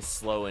long,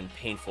 slow, and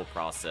painful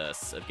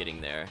process of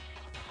getting there.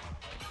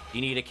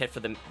 You need a kit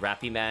for the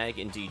Rappy mag?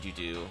 Indeed you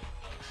do.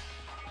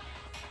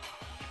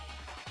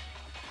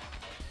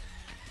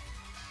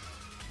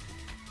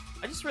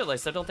 just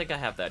realized I don't think I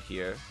have that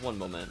here. One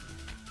moment.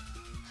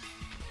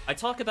 I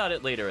talk about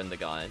it later in the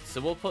guide, so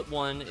we'll put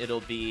one.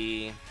 It'll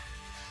be...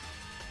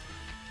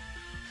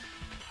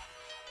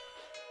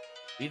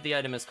 I believe the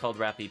item is called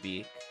Rappy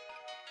Beak.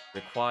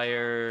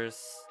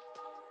 Requires...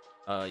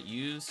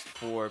 used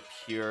for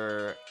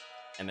pure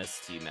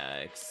MST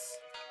mags.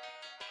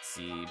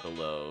 See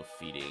below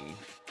feeding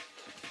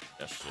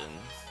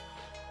suggestions.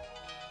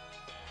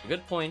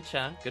 Good point,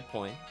 Chad. Good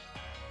point.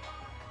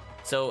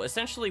 So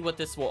essentially what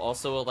this will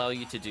also allow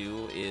you to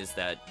do is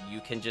that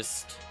you can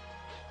just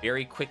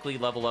very quickly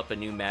level up a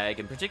new mag,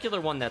 in particular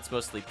one that's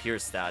mostly pure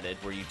statted,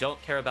 where you don't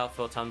care about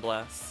photon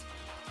blasts.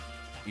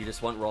 You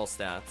just want raw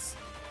stats.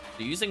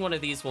 So using one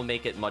of these will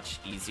make it much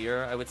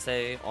easier, I would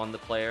say, on the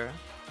player.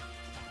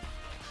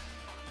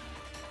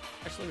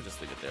 Actually, we'll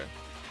just leave it there.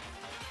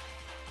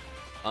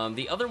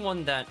 The other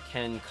one that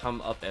can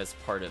come up as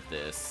part of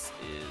this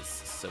is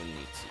Soniti,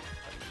 if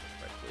I remember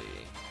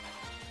correctly.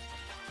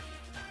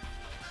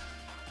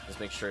 Just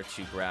make sure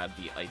to grab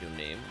the item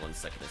name. 1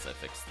 second as I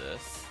fix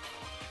this.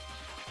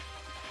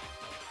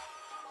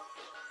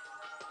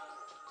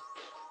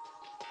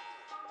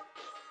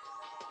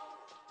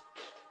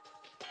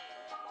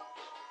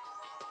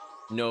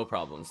 No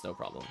problems, no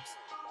problems.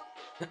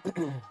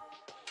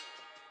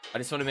 I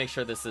just want to make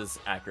sure this is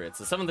accurate.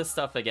 So some of this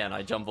stuff, again,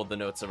 I jumbled the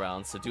notes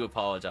around, so do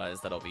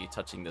apologize that I'll be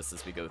touching this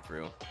as we go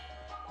through.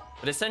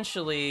 But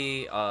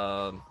essentially,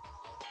 all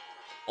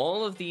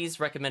of these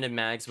recommended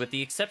mags, with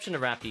the exception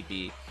of Rappy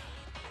Beak,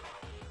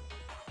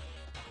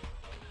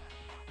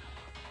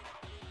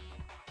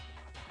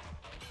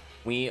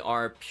 we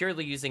are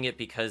purely using it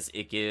because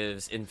it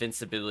gives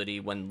invincibility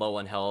when low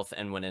on health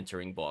and when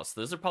entering boss.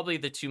 Those are probably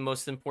the two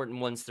most important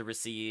ones to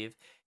receive.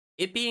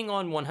 It being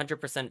on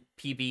 100%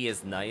 PB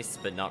is nice,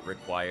 but not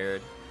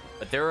required.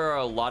 But there are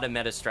a lot of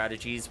meta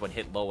strategies when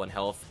hit low on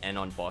health and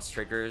on boss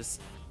triggers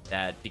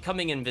that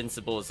becoming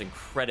invincible is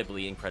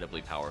incredibly,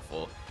 incredibly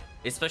powerful.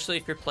 Especially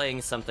if you're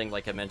playing something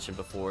like I mentioned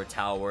before,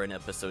 Tower in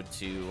episode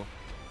 2,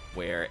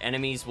 where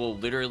enemies will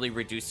literally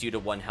reduce you to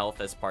 1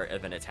 health as part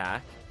of an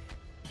attack.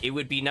 It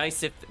would be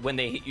nice if, when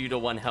they hit you to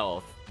 1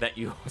 health, that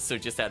you also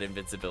just had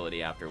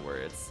invincibility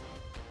afterwards.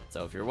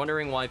 So if you're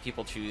wondering why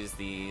people choose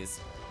these,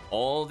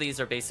 all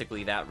these are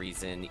basically that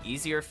reason.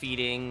 Easier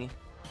feeding,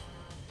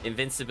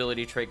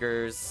 invincibility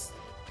triggers,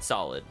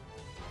 solid.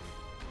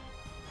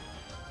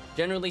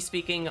 Generally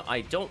speaking,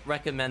 I don't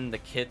recommend the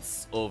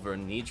kits over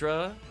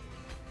Nidra,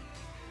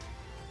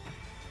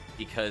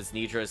 because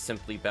Nidra is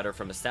simply better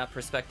from a stat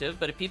perspective,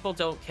 but if people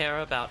don't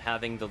care about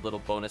having the little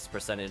bonus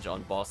percentage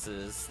on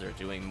bosses, they're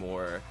doing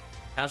more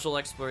casual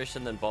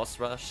exploration than boss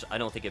rush, I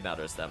don't think it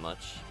matters that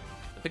much.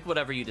 Pick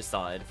whatever you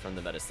decide from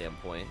the meta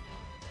standpoint.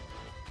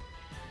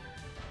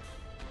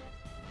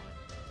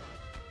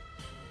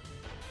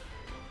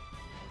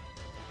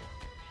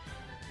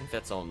 I think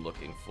that's all I'm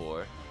looking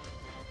for.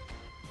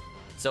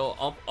 So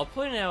I'll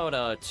point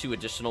out 2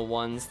 additional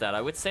ones that I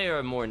would say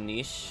are more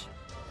niche.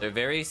 They're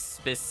very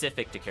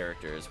specific to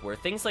characters, where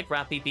things like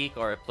Rappy Beak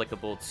are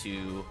applicable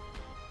to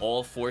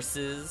all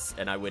forces,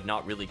 and I would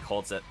not really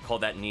call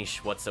that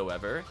niche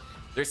whatsoever.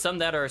 There's some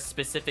that are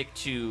specific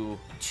to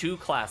 2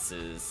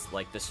 classes,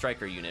 like the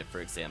Striker unit, for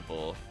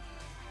example.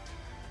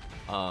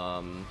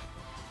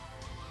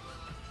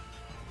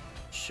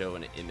 Show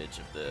an image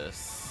of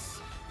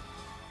this.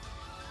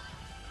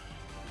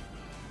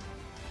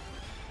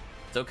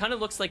 So it kind of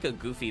looks like a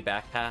goofy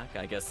backpack,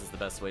 I guess is the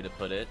best way to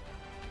put it.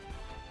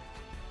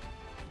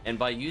 And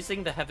by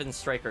using the Heaven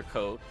Striker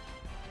coat,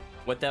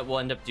 what that will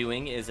end up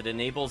doing is it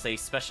enables a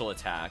special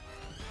attack.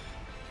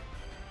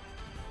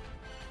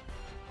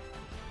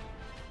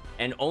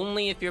 And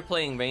only if you're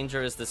playing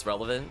Ranger is this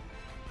relevant.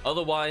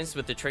 Otherwise,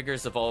 with the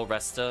triggers of all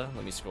Resta,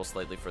 let me scroll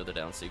slightly further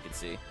down so you can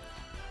see.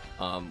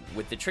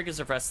 With the triggers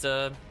of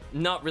Resta,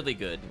 not really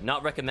good,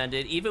 not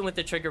recommended. Even with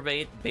the trigger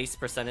rate, base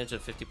percentage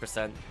of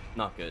 50%,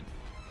 not good.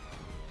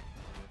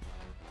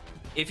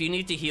 If you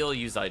need to heal,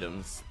 use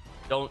items.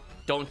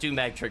 Don't do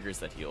mag triggers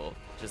that heal.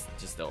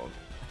 Just don't.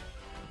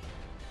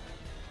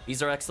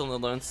 These are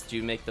excellent alerts.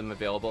 Do make them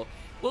available.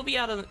 We'll be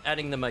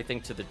adding them, I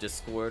think, to the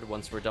Discord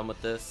once we're done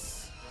with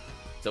this.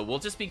 So we'll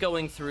just be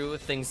going through.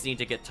 If things need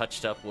to get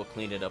touched up, we'll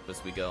clean it up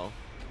as we go.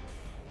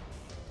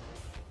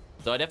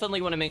 So I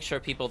definitely want to make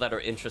sure people that are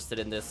interested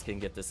in this can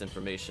get this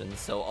information.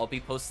 So I'll be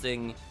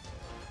posting,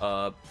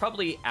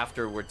 probably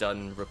after we're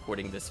done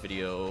recording this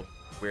video,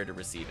 where to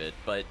receive it.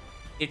 But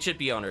it should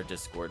be on our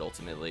Discord,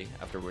 ultimately,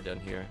 after we're done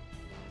here.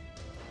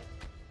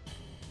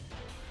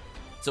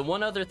 So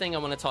one other thing I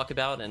want to talk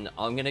about, and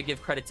I'm going to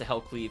give credit to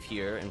Hellcleave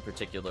here in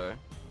particular,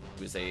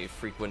 who's a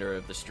frequenter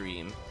of the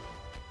stream.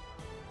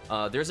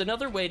 There's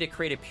another way to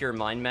create a pure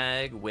Mind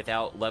Mag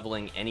without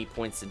leveling any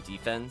points in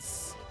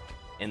defense.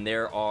 And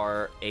there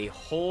are a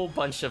whole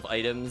bunch of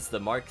items, the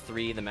Mark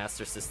III, the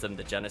Master System,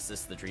 the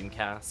Genesis, the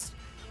Dreamcast.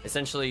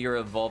 Essentially, you're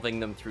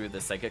evolving them through the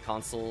Sega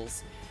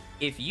consoles.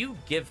 If you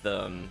give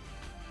them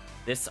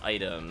this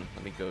item,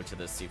 let me go to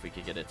this, see if we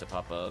could get it to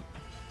pop up.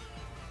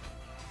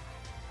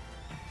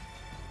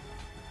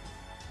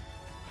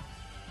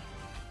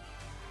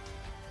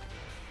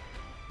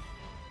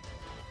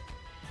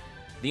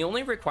 The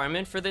only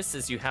requirement for this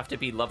is you have to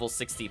be level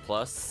 60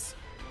 plus,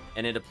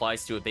 and it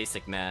applies to a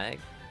basic mag.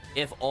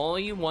 If all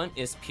you want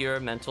is pure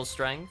mental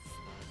strength,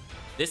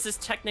 this is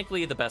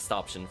technically the best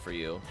option for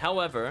you.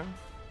 However,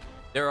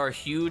 there are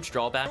huge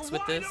drawbacks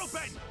with this.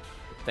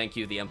 Thank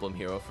you, the Emblem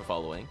Hero, for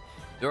following.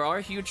 There are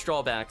huge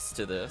drawbacks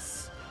to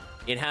this.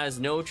 It has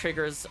no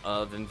triggers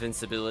of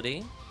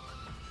invincibility,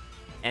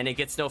 and it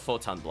gets no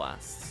photon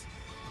blasts.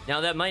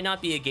 Now, that might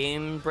not be a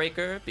game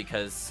breaker,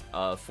 because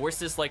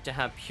forces like to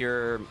have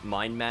pure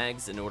mind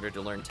mags in order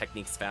to learn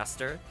techniques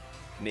faster.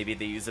 Maybe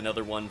they use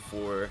another one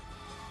for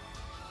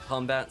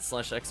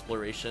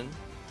combat/exploration.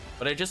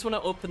 But I just want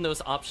to open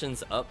those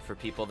options up for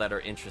people that are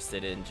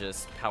interested in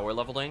just power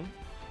leveling.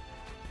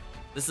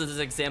 This is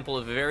an example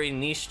of a very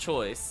niche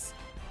choice,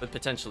 but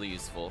potentially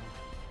useful.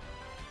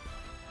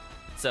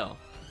 So,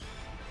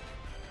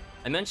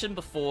 I mentioned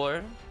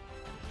before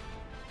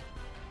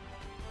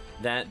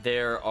that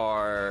there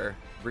are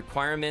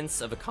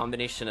requirements of a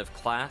combination of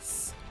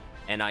class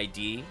and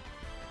ID.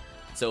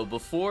 So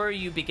before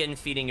you begin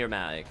feeding your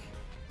mag,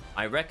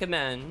 I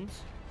recommend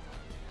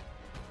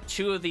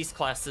 2 of these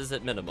classes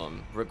at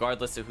minimum,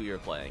 regardless of who you're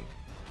playing.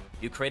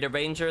 You create a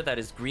ranger that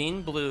is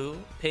green, blue,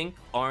 pink,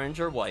 orange,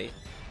 or white,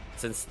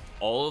 since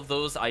all of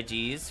those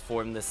IDs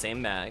form the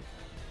same mag.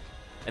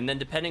 And then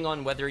depending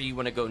on whether you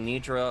want to go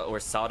Nidra or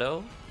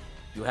Sato,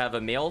 you have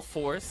a male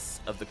force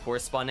of the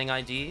corresponding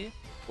ID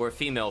or a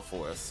female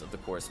force of the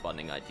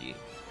corresponding ID.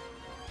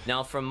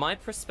 Now, from my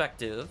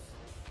perspective,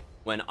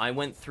 when I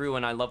went through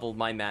and I leveled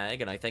my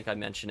mag, and I think I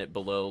mentioned it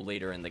below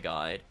later in the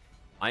guide,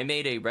 I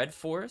made a red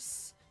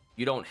force.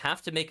 You don't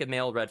have to make a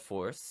male red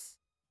force,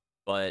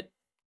 but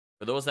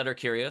for those that are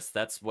curious,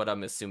 that's what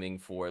I'm assuming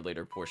for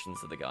later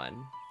portions of the guide.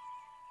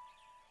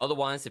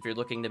 Otherwise, if you're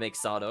looking to make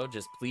Sato,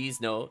 just please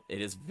note,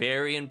 it is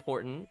very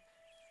important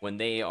when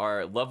they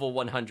are level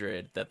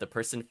 100 that the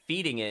person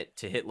feeding it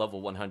to hit level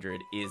 100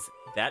 is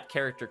that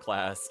character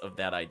class of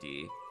that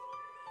ID.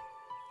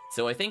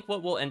 So I think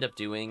what we'll end up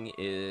doing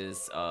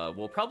is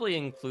we'll probably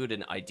include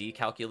an ID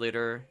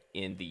calculator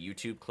in the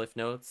YouTube cliff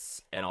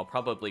notes, and I'll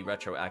probably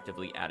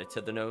retroactively add it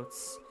to the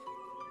notes.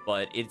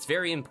 But it's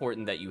very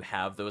important that you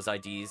have those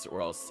IDs,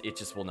 or else it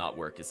just will not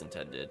work as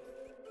intended.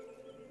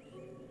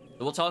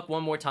 So we'll talk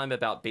one more time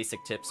about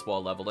basic tips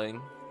while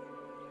leveling.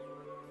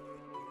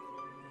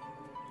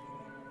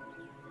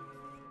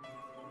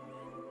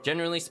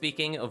 Generally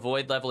speaking,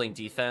 avoid leveling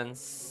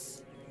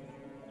defense.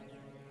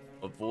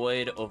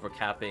 Avoid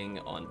overcapping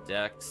on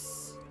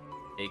dex.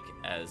 Take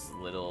as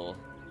little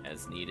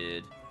as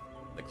needed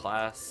the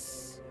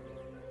class.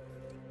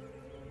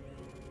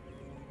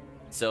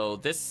 So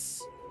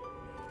this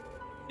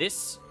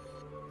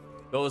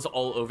goes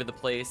all over the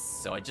place.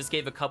 So I just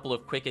gave a couple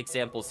of quick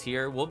examples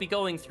here. We'll be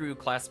going through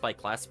class by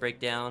class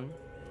breakdown,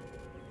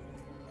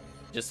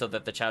 just so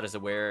that the chat is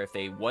aware. If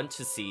they want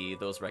to see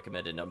those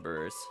recommended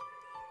numbers,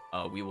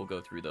 we will go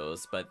through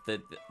those. But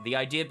the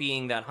idea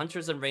being that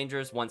hunters and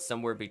rangers want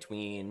somewhere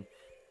between,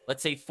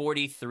 let's say,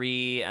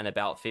 43 and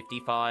about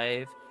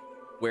 55,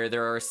 where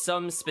there are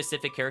some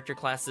specific character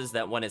classes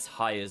that want as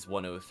high as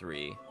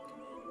 103.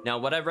 Now,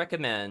 what I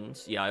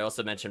recommend, yeah, I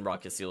also mentioned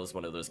Rocket Seal is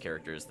one of those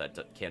characters that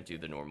can't do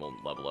the normal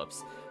level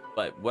ups.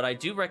 But what I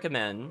do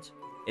recommend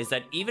is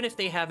that even if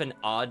they have an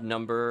odd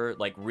number,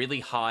 like really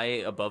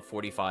high above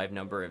 45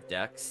 number of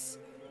dex,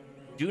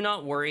 do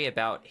not worry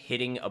about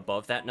hitting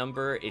above that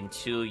number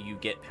until you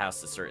get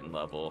past a certain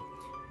level.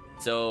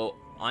 So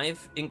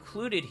I've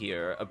included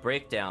here a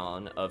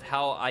breakdown of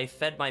how I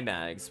fed my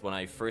mags when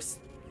I first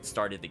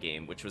started the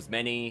game, which was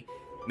many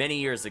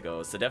years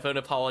ago. So definite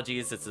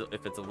apologies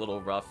if it's a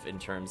little rough in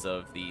terms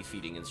of the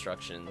feeding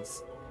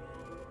instructions.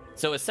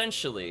 So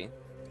essentially,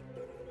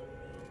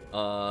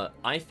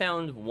 I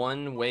found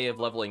one way of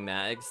leveling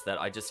mags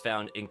that I just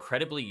found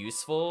incredibly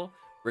useful,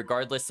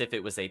 regardless if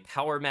it was a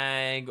power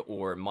mag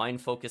or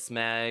mind focus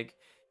mag.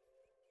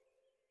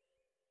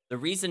 The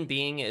reason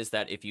being is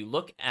that if you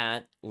look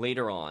at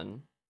later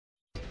on,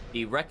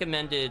 the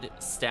recommended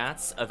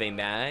stats of a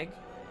mag,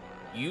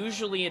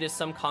 usually it is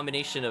some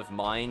combination of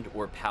mind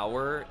or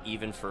power,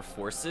 even for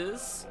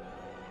forces.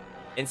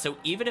 And so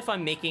even if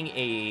I'm making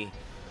a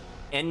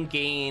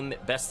endgame,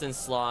 best in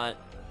slot,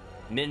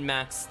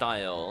 min-max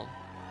style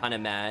kind of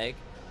mag,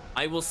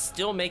 I will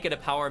still make it a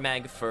power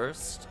mag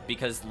first,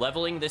 because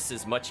leveling this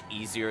is much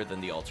easier than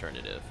the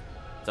alternative.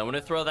 So I'm going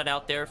to throw that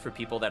out there for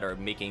people that are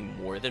making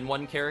more than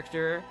one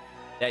character,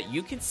 that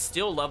you can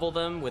still level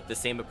them with the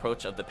same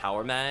approach of the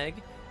power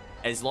mag,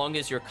 as long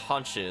as you're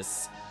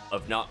conscious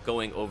of not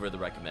going over the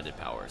recommended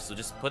power. So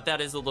just put that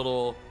as a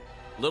little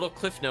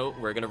cliff note.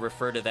 We're going to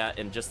refer to that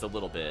in just a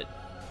little bit.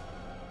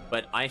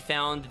 But I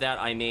found that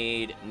I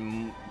made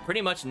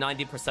pretty much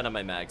 90% of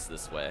my mags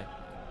this way.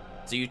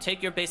 So you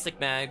take your basic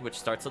mag, which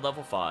starts at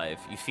level 5,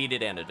 you feed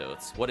it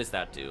antidotes. What does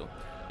that do?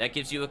 That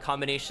gives you a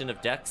combination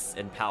of dex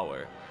and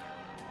power.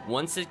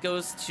 Once it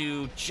goes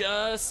to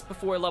just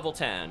before level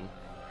 10,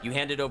 you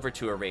hand it over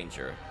to a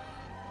ranger.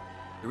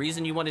 The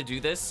reason you want to do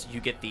this, you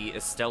get the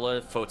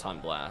Estella Photon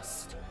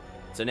Blast.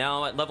 So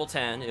now at level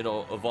 10,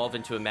 it'll evolve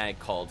into a mag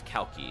called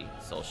Kalki.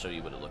 So I'll show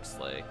you what it looks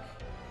like.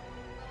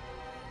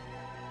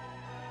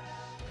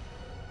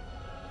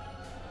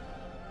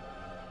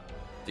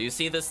 Do you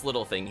see this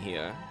little thing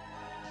here?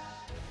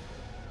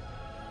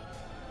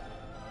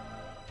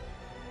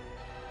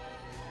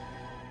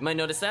 You might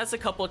notice that's a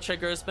couple of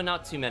triggers, but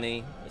not too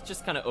many. It's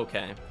just kind of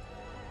okay.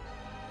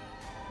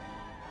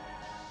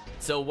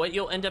 So what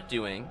you'll end up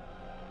doing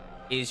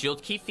is you'll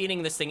keep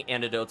feeding this thing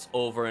antidotes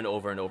over and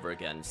over and over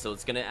again. So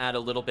it's going to add a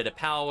little bit of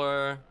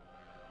power,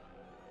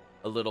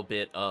 a little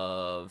bit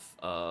of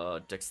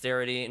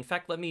dexterity. In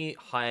fact, let me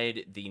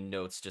hide the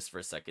notes just for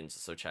a second,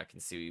 just so chat can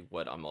see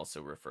what I'm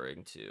also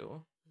referring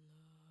to.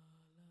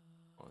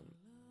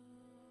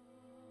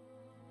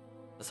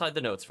 Let's hide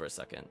the notes for a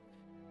second.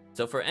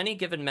 So for any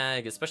given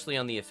mag, especially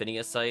on the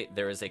Ephinea site,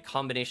 there is a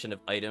combination of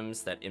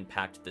items that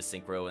impact the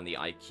Synchro and the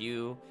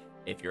IQ.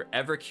 If you're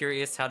ever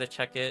curious how to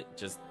check it,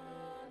 just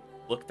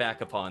look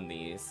back upon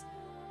these.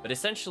 But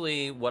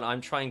essentially, what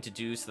I'm trying to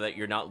do so that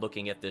you're not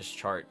looking at this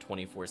chart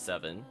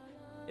 24/7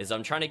 is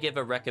I'm trying to give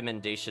a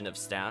recommendation of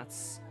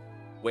stats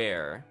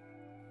where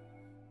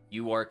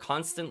you are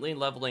constantly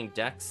leveling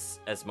dex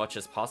as much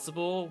as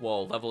possible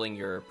while leveling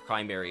your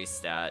primary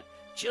stat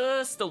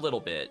just a little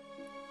bit.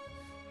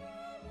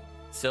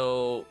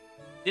 So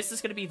this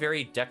is going to be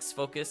very dex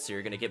focused, so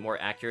you're going to get more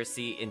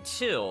accuracy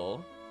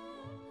until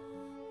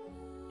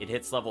it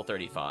hits level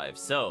 35.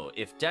 So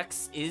if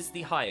dex is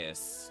the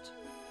highest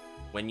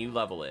when you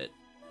level it,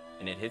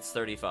 and it hits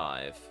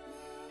 35,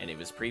 and it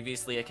was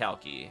previously a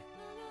Kalki,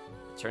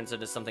 it turns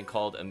into something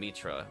called a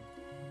Mitra.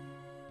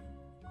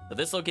 So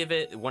this will give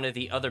it one of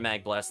the other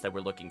mag blasts that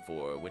we're looking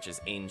for, which is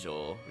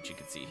Angel, which you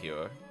can see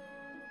here.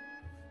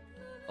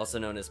 Also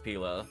known as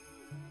Pila.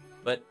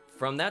 But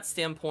from that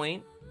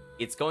standpoint,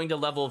 it's going to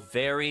level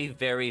very,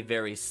 very,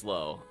 very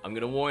slow. I'm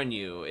going to warn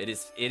you, it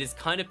is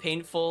kind of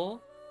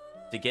painful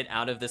to get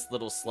out of this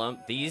little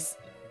slump. These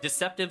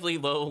deceptively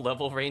low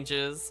level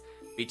ranges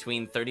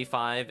between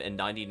 35 and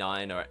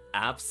 99 are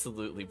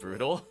absolutely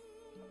brutal.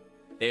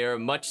 They are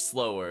much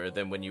slower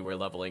than when you were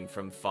leveling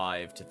from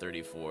 5 to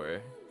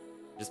 34.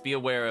 Just be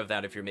aware of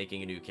that if you're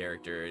making a new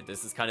character.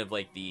 This is kind of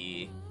like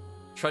the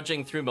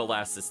trudging through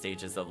molasses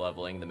stages of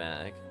leveling the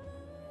mag.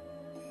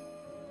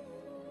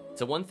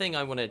 So one thing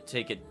I want to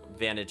take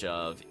advantage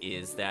of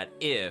is that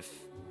if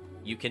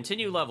you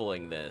continue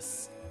leveling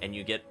this and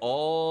you get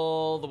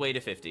all the way to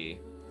 50,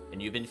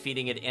 and you've been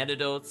feeding it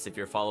antidotes if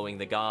you're following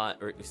the guide,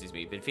 or excuse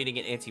me, you've been feeding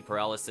it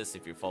anti-paralysis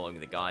if you're following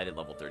the guide at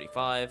level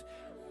 35,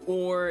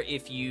 or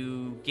if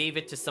you gave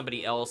it to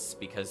somebody else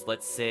because,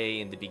 let's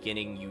say, in the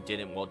beginning you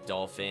didn't want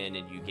Dolphin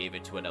and you gave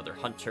it to another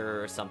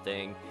hunter or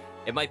something.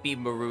 It might be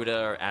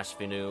Maruda or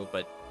Ashvinu,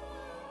 but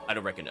I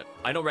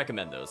don't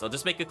recommend those. I'll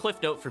just make a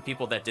cliff note for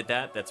people that did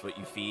that. That's what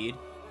you feed.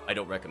 I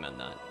don't recommend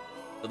that.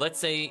 But let's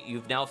say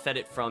you've now fed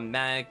it from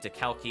Mag to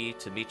Kalki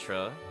to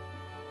Mitra.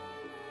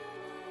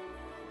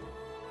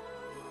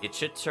 It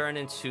should turn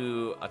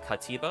into a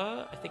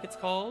Katiba, I think it's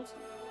called,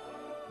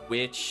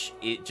 which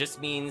it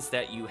just means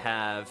that you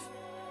have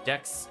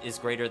Dex is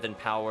greater than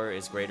Power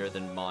is greater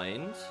than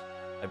Mind,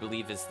 I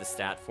believe is the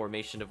stat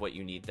formation of what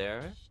you need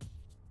there.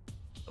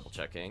 Double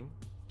checking.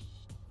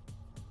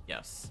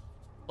 Yes.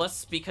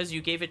 Plus, because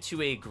you gave it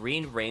to a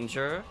Green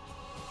Ranger,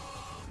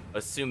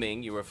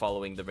 assuming you were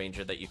following the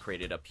Ranger that you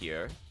created up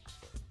here,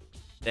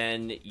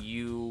 then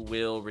you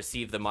will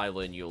receive the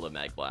Mila and Eula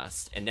Mag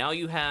Blast. And now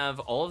you have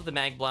all of the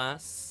Mag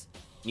Blasts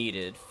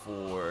needed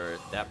for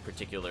that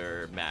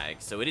particular mag,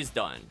 so it is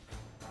done.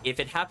 If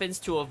it happens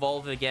to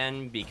evolve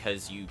again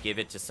because you give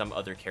it to some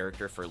other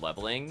character for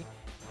leveling,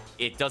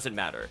 it doesn't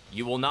matter.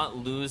 You will not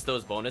lose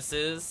those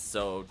bonuses,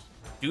 so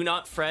do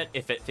not fret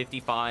if at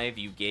 55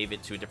 you gave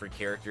it to a different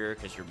character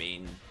because your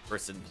main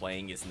person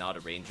playing is not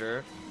a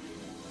Ranger.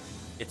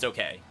 It's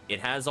okay. It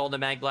has all the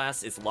Mag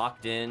Blasts, it's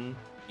locked in.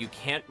 You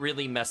can't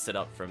really mess it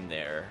up from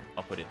there,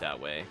 I'll put it that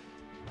way.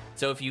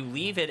 So if you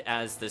leave it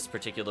as this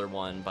particular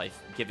one by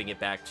giving it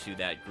back to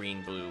that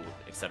green, blue,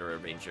 etc.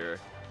 Ranger,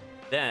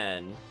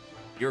 then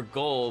your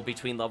goal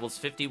between levels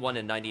 51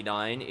 and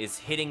 99 is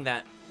hitting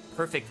that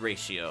perfect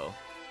ratio.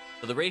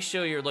 So the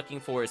ratio you're looking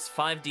for is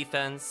 5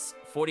 defense,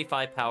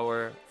 45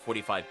 power,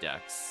 45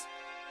 dex.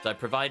 So I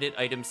provided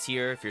items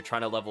here. If you're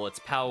trying to level its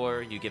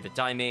power, you give it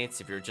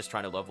Dimates. If you're just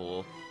trying to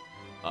level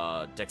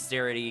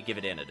dexterity, give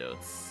it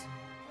antidotes.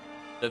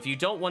 So if you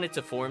don't want it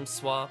to form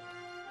swap,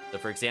 so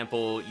for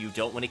example, you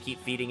don't want to keep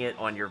feeding it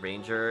on your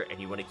Ranger and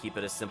you want to keep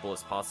it as simple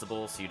as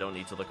possible so you don't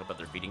need to look up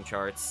other feeding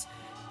charts,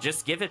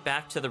 just give it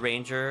back to the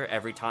Ranger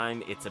every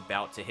time it's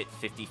about to hit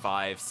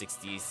 55,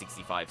 60,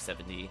 65,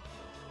 70,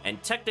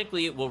 and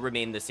technically it will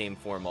remain the same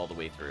form all the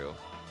way through.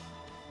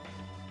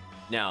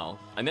 Now,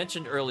 I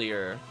mentioned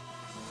earlier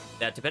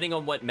that depending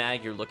on what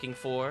mag you're looking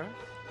for,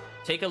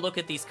 take a look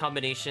at these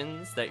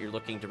combinations that you're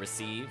looking to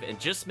receive and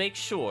just make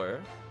sure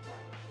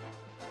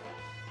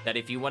that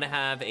if you want to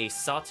have a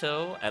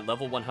Sato at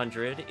level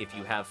 100, if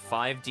you have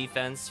 5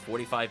 defense,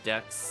 45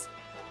 dex,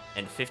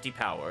 and 50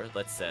 power,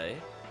 let's say,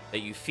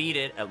 that you feed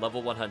it at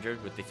level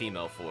 100 with the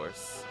female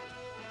force.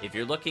 If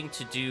you're looking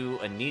to do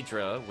a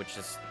Nidra, which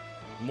is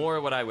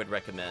more what I would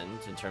recommend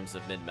in terms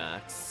of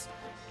min-max,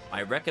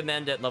 I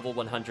recommend at level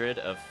 100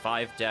 of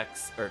 5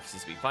 dex, or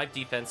excuse me, 5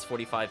 defense,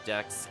 45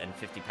 dex, and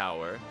 50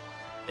 power.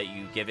 that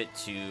you give it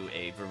to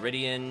a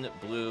Viridian,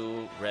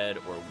 blue, red,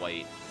 or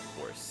white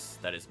horse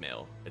that is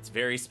male. It's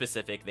very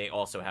specific. They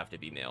also have to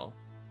be male.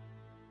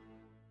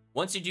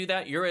 Once you do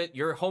that,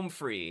 you're home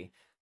free.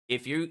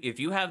 If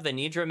you have the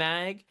Nidra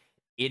mag,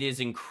 it is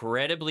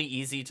incredibly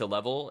easy to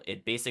level.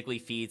 It basically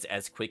feeds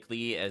as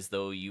quickly as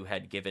though you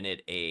had given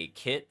it a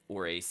kit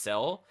or a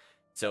cell.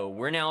 So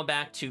we're now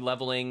back to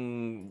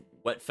leveling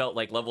what felt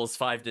like levels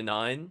 5 to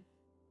 9,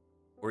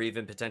 or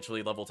even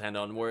potentially level 10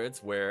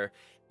 onwards, where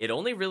it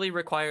only really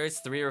requires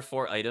 3 or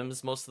 4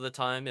 items most of the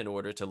time in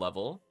order to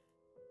level.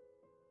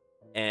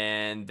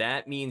 And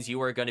that means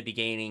you are going to be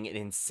gaining an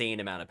insane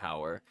amount of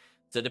power.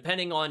 So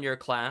depending on your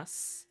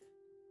class,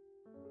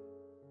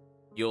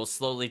 you'll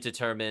slowly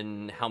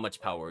determine how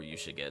much power you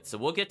should get. So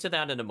we'll get to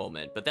that in a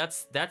moment. But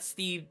that's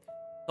the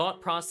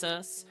thought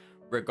process,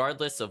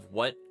 regardless of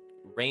what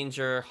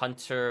ranger,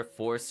 hunter,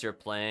 force you're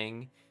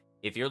playing.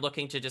 If you're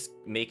looking to just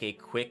make a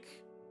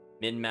quick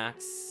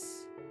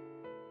min-max...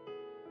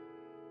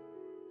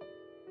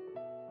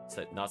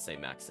 So not say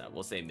max out,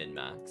 we'll say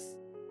min-max.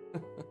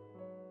 There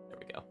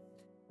we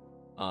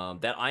go.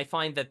 That I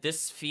find that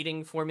this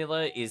feeding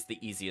formula is the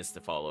easiest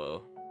to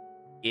follow.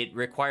 It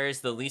requires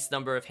the least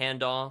number of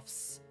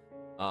handoffs.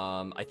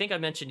 I think I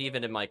mentioned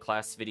even in my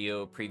class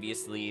video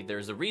previously,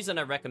 there's a reason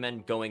I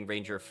recommend going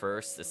Ranger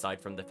first, aside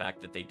from the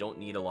fact that they don't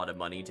need a lot of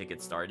money to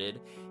get started.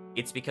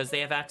 It's because they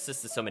have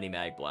access to so many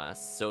mag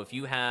blasts. So if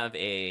you have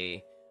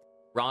a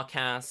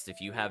Rawcast, if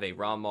you have a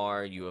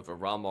Ramar, you have a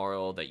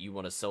Ramarl that you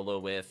want to solo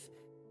with,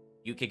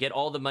 you could get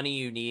all the money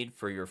you need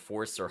for your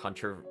Force or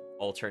Hunter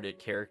alternate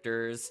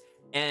characters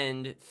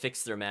and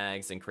fix their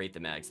mags and create the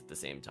mags at the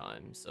same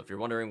time. So if you're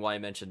wondering why I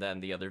mentioned that in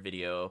the other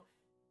video,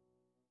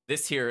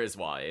 this here is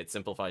why. It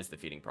simplifies the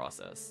feeding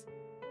process.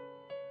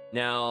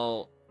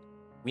 Now,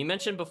 we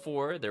mentioned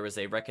before there was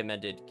a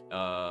recommended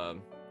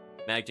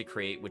mag to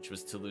create, which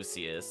was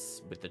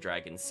Tellusis with the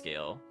dragon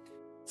scale.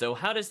 So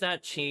how does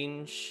that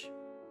change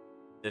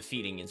the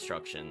feeding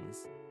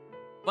instructions?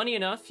 Funny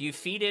enough, you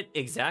feed it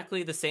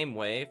exactly the same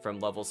way from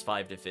levels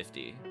 5 to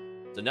 50.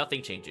 So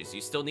nothing changes. You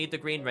still need the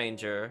Green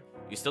Ranger.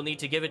 You still need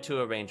to give it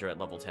to a Ranger at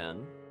level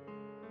 10.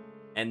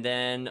 And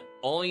then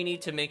all you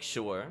need to make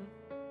sure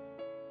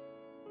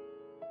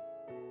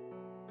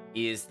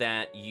is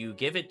that you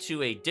give it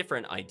to a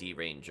different ID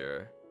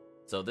Ranger.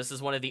 So this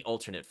is one of the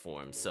alternate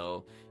forms.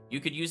 So you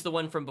could use the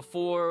one from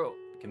before,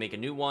 you can make a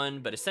new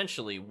one, but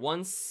essentially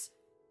once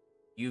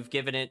you've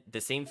given it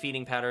the same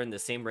feeding pattern, the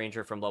same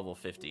Ranger from level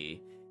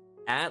 50,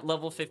 at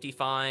level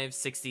 55,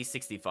 60,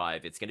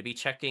 65, it's going to be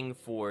checking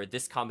for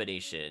this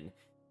combination.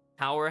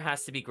 Power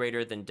has to be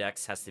greater than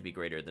Dex, has to be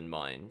greater than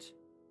Mind.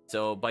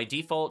 So by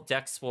default,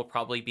 Dex will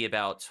probably be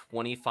about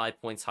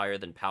 25 points higher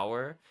than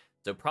Power.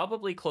 So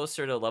probably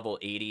closer to level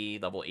 80,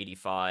 level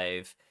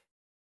 85.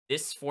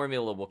 This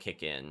formula will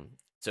kick in.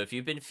 So if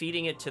you've been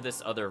feeding it to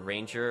this other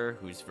Ranger,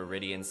 who's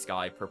Viridian,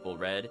 Sky, Purple,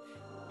 Red,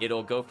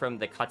 it'll go from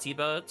the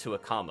Katiba to a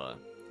Kama.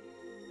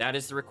 That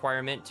is the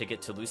requirement to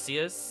get to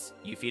Lucius.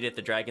 You feed it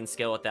the Dragon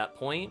Scale at that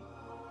point,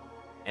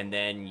 and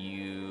then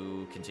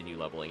you continue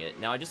leveling it.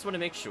 Now, I just want to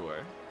make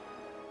sure.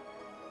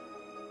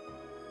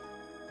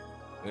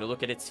 I'm going to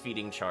look at its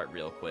feeding chart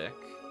real quick.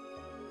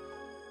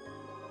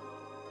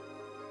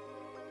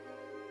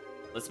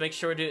 Let's make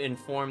sure to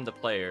inform the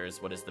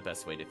players what is the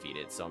best way to feed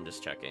it, so I'm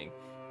just checking.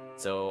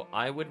 So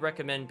I would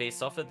recommend,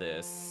 based off of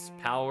this,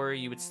 Power,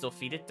 you would still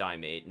feed it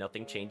Dimate.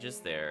 Nothing changes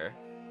there.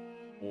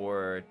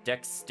 For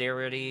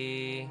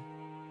Dexterity,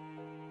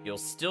 you'll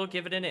still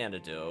give it an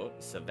Antidote,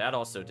 so that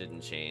also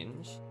didn't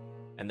change.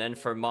 And then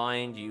for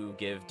Mind, you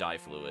give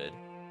Difluid.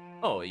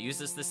 Oh, it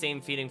uses the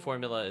same feeding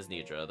formula as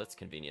Nidra. That's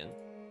convenient.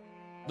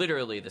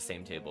 Literally the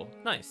same table.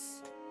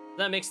 Nice.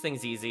 That makes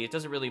things easy. It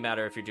doesn't really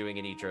matter if you're doing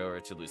a Nidra or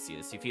a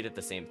Tellusis. You feed it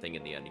the same thing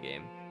in the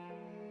endgame.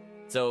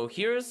 So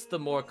here's the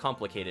more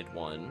complicated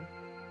one.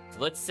 So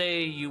let's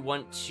say you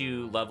want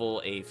to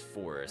level a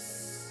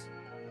Force.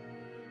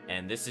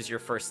 And this is your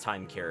first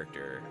time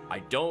character. I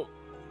don't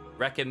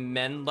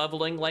recommend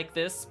leveling like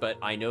this, but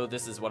I know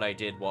this is what I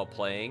did while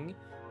playing.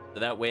 So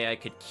that way I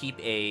could keep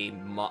a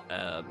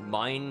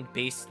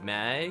mind-based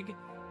mag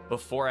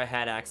before I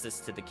had access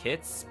to the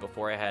kits,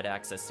 before I had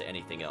access to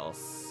anything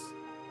else.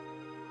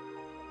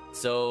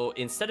 So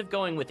instead of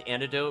going with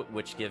Antidote,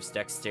 which gives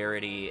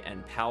Dexterity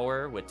and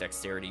Power, with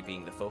Dexterity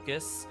being the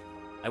focus,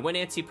 I went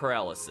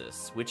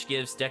Anti-Paralysis, which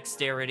gives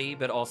Dexterity,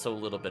 but also a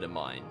little bit of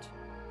Mind.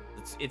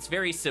 It's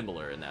very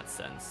similar in that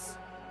sense.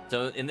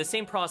 So in the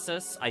same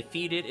process, I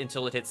feed it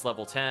until it hits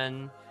level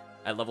 10.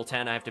 At level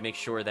 10, I have to make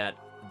sure that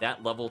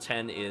that level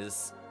 10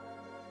 is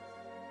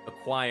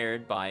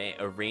acquired by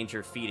a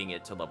Ranger feeding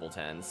it to level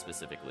 10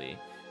 specifically.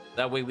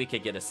 That way we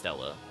could get a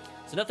Stella.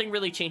 So nothing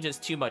really changes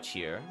too much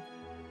here.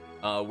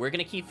 We're going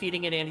to keep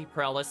feeding it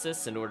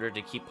Anti-Paralysis in order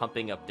to keep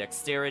pumping up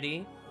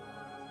Dexterity.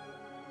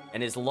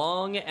 And as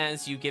long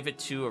as you give it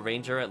to a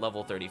Ranger at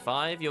level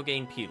 35, you'll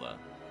gain Pila.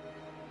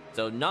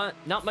 So not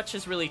much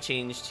has really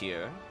changed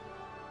here.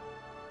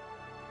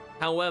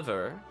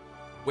 However,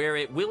 where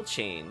it will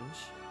change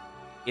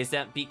is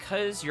that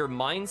because your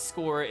Mind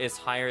score is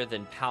higher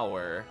than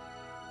Power,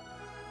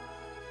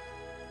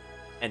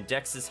 and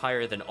Dex is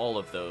higher than all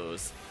of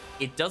those,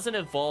 it doesn't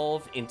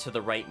evolve into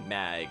the right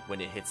mag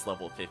when it hits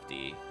level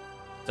 50.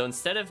 So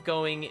instead of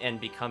going and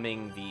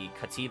becoming the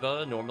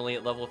Katiba normally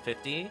at level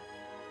 50,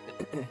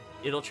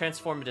 it'll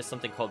transform into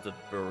something called the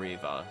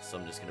Bariva. So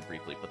I'm just going to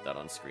briefly put that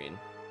on screen.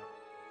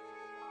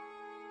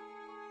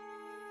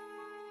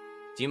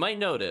 So you might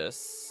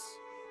notice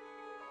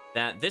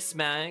that this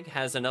mag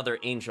has another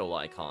angel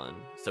icon.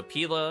 So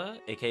Pila,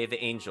 aka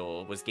the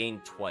angel, was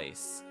gained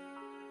twice.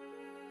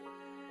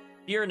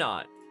 Fear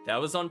not, that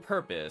was on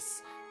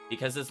purpose,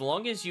 because as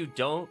long as you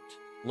don't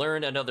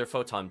learn another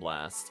Photon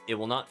Blast, it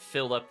will not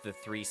fill up the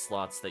 3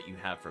 slots that you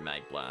have for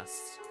Mag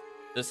Blasts.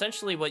 So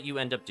essentially what you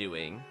end up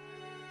doing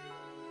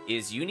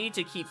is you need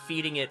to keep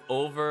feeding it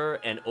over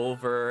and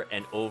over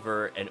and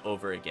over and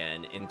over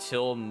again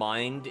until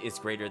Mind is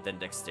greater than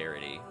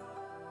Dexterity.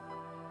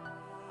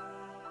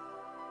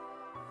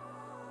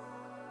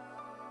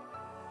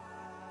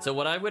 So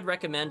what I would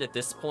recommend at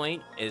this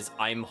point is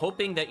I'm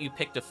hoping that you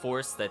picked a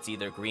force that's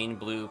either green,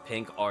 blue,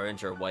 pink,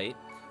 orange, or white,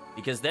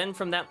 because then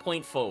from that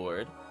point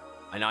forward,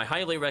 and I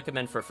highly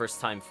recommend for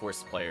first-time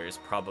force players,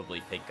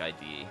 probably pink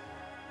ID,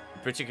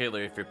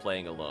 particularly if you're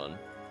playing alone.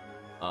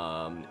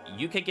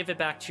 You can give it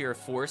back to your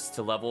force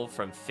to level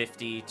from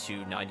 50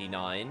 to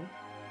 99,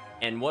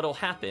 and what'll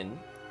happen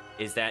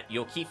is that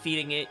you'll keep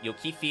feeding it, you'll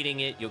keep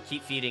feeding it, you'll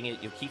keep feeding it,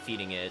 you'll keep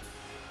feeding it.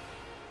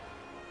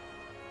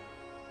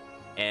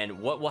 And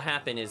what will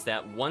happen is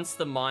that once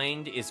the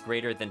Mind is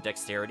greater than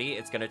Dexterity,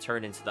 it's going to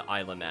turn into the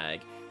Isla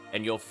Mag,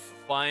 and you'll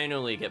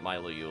finally get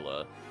Milo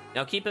Eula.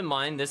 Now keep in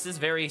mind, this is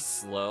very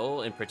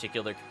slow, in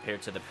particular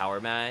compared to the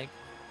Power Mag.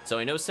 So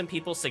I know some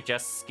people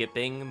suggest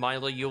skipping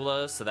Milo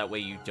Eula, so that way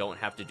you don't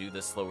have to do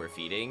the slower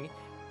feeding.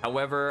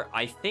 However,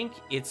 I think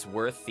it's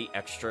worth the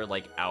extra,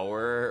 like,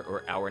 hour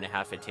or hour and a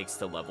half it takes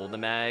to level the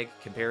Mag,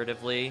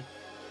 comparatively.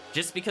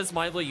 Just because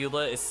Milo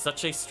Eula is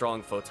such a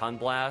strong Photon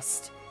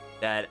Blast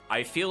that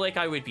I feel like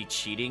I would be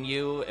cheating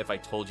you if I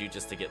told you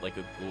just to get like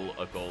a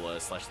Gola /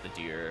 the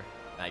Deer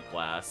Mag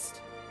Blast.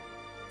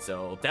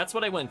 So that's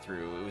what I went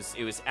through.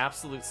 It was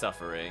absolute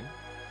suffering.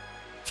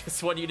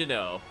 Just want you to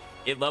know,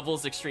 it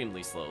levels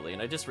extremely slowly,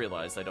 and I just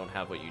realized I don't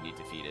have what you need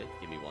to feed it.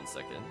 Give me 1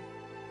 second.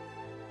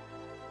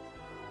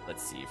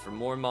 Let's see, for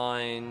more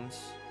Mind.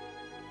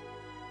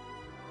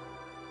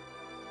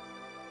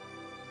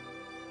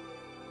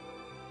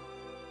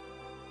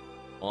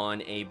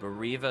 On a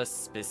Bariva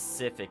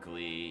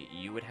specifically,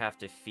 you would have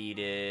to feed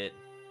it...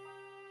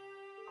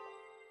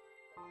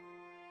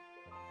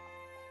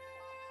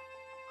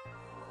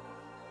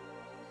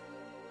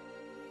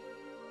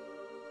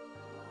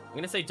 I'm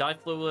gonna say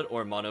Difluid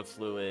or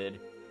Monofluid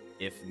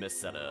if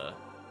Meseta.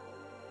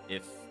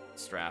 If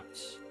strapped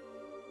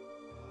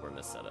or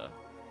Meseta.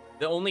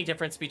 The only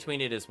difference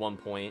between it is 1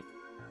 point.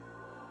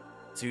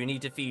 So you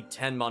need to feed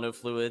 10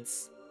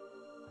 Monofluids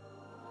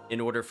in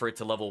order for it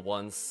to level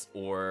once,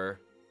 or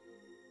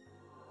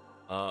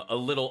a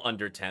little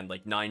under 10,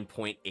 like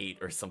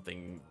 9.8 or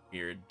something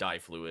weird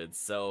Difluids.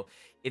 So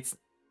it's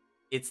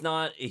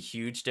not a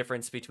huge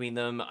difference between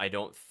them. I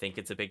don't think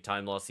it's a big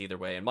time loss either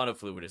way, and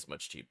Monofluid is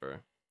much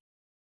cheaper.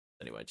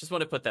 Anyway, just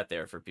want to put that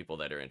there for people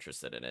that are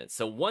interested in it.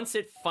 So once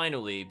it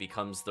finally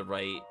becomes the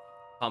right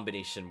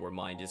combination where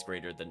Mind is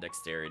greater than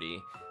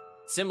Dexterity,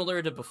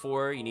 similar to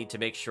before, you need to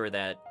make sure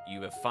that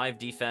you have 5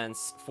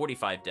 defense,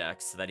 45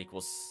 dex, so that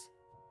equals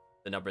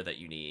the number that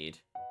you need.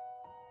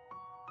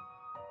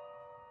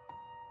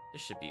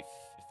 This should be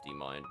 50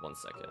 Mind. 1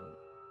 second.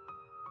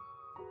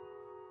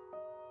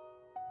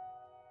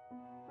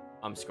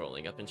 I'm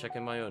scrolling up and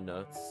checking my own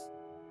notes.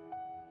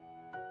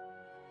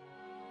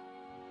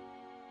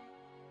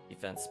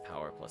 Defense,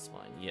 power, plus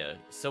Mind. Yeah,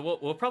 so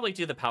we'll probably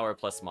do the power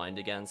plus Mind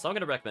again. So I'm going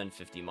to recommend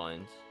 50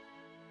 Mind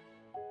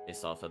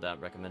based off of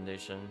that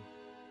recommendation.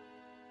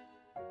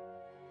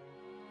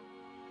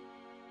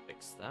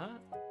 Fix that.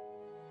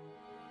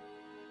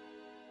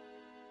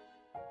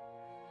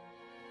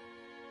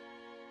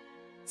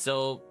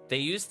 So they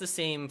use the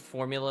same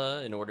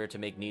formula in order to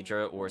make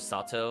Nidra or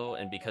Sato,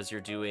 and because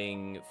you're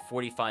doing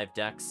 45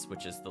 dex,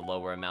 which is the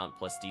lower amount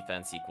plus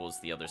defense equals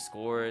the other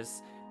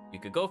scores, you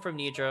could go from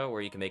Nidra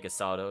or you can make a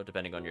Sato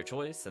depending on your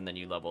choice, and then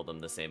you level them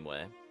the same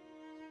way.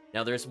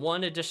 Now there's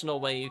one additional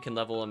way you can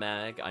level a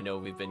mag. I know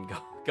we've been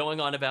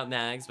going on about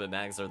mags, but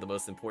mags are the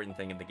most important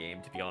thing in the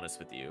game, to be honest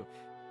with you,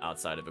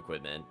 outside of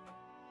equipment.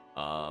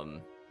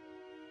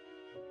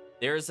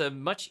 There's a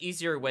much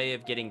easier way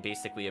of getting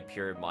basically a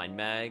pure Mind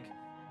Mag.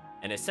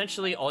 And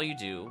essentially all you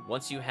do,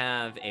 once you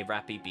have a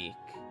Rappy Beak,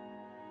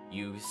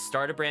 you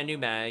start a brand new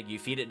mag, you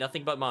feed it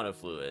nothing but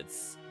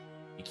monofluids.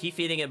 You keep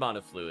feeding it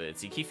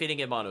monofluids, you keep feeding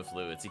it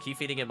monofluids, you keep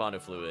feeding it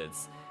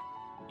monofluids.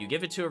 You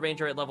give it to a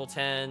ranger at level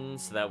 10,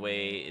 so that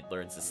way it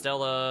learns the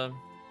Stella.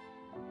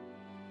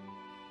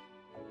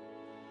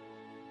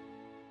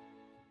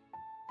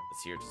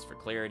 It's here just for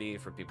clarity,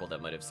 for people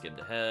that might have skimmed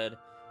ahead.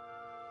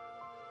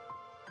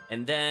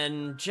 And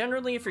then,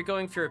 generally, if you're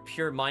going for a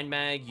pure Mind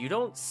Mag, you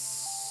don't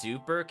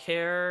super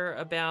care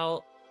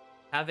about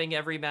having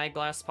every Mag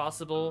Blast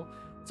possible.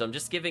 So I'm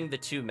just giving the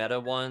 2 meta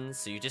ones.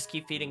 So you just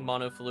keep feeding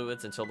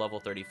monofluids until level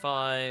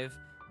 35.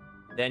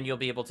 Then you'll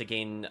be able to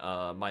gain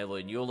Milo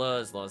and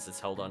Eula as long as it's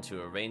held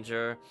onto a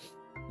ranger.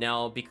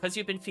 Now, because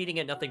you've been feeding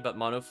it nothing but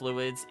mono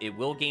fluids, it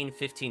will gain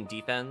 15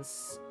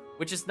 defense,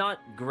 which is not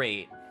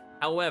great.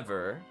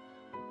 However,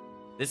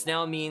 this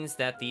now means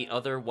that the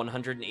other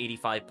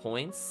 185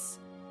 points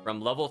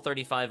from level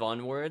 35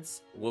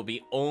 onwards will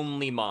be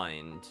only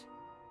mined.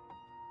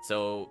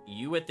 So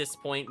you at this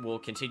point will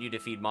continue to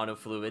feed mono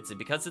fluids, and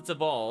because it's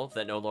evolved,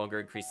 that no longer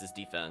increases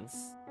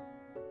defense.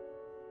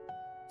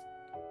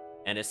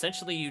 And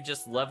essentially you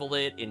just level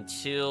it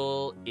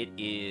until it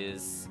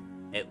is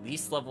at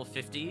least level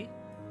 50.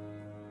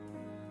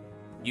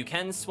 You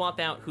can swap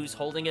out who's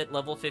holding it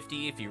level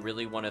 50 if you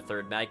really want a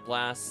third Mag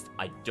Blast.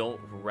 I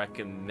don't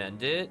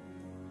recommend it.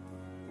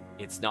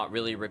 It's not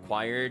really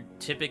required.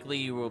 Typically,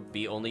 you will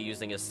be only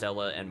using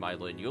Estella and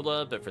Milo and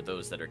Eula, but for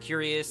those that are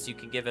curious, you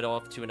can give it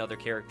off to another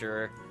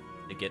character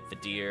to get the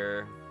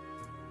deer.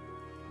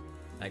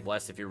 Mag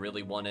Blast if you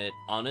really want it.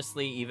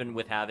 Honestly, even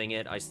with having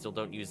it, I still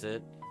don't use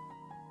it.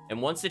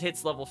 And once it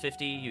hits level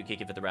 50, you can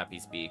give it the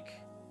Rappy's Beak.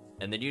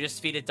 And then you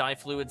just feed it dye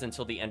fluids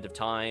until the end of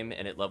time,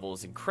 and it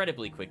levels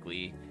incredibly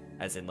quickly,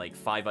 as in like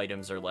 5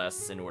 items or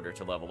less in order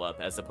to level up,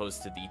 as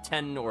opposed to the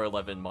 10 or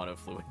 11 mono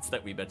fluids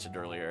that we mentioned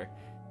earlier,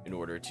 in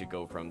order to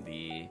go from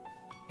the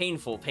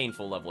painful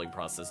leveling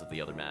process of the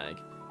other mag.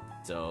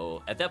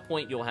 So at that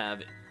point, you'll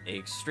have an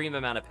extreme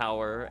amount of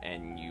power,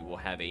 and you will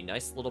have a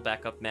nice little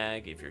backup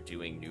mag if you're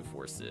doing new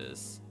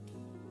forces.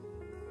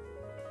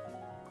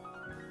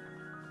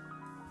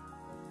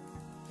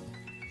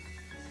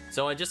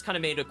 So I just kind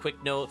of made a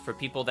quick note for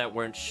people that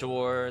weren't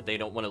sure, they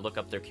don't want to look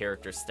up their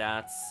character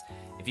stats.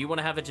 If you want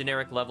to have a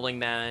generic leveling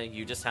mag,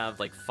 you just have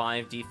like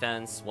 5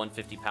 defense,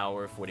 150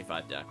 power,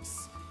 45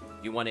 dex.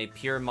 If you want a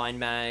pure mind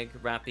mag,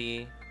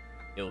 Rappy,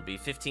 it'll be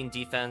 15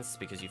 defense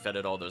because you fed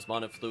it all those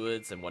mono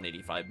fluids and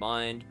 185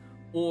 mind,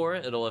 or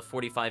it'll have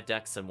 45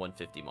 dex and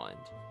 150 mind.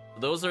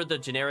 Those are the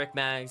generic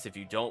mags if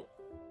you don't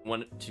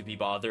want to be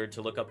bothered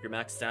to look up your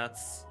max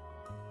stats.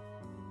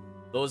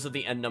 Those are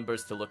the end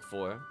numbers to look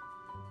for.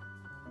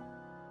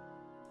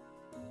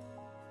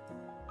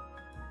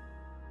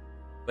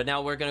 But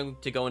now we're going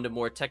to go into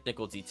more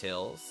technical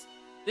details.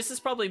 This is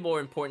probably more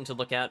important to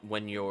look at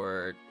when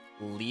you're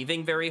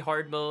leaving very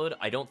hard mode.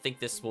 I don't think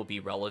this will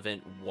be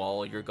relevant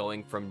while you're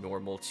going from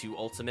normal to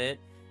ultimate.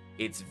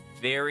 It's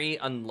very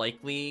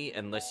unlikely,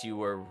 unless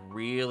you are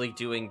really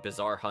doing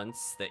bizarre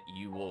hunts, that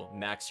you will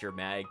max your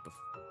mag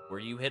before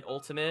you hit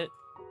ultimate.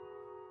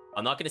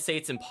 I'm not going to say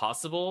it's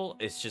impossible,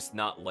 it's just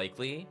not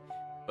likely.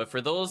 But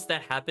for those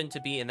that happen to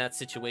be in that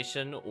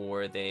situation,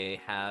 or they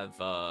have,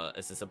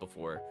 as I said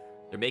before,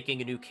 they're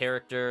making a new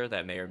character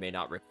that may or may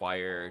not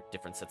require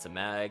different sets of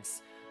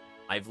mags,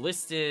 I've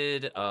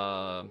listed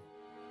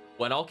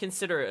what I'll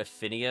consider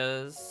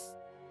Ephenia's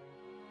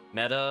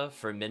meta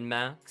for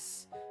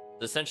min-max.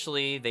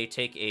 Essentially, they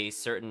take a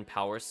certain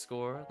power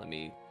score. Let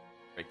me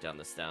break down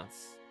the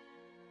stats.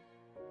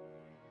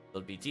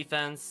 It'll be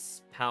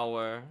defense,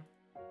 power,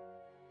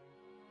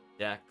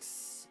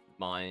 dex,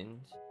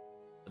 mind,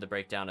 for the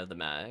breakdown of the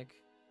mag.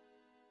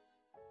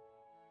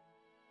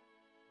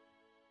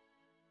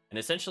 And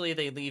essentially,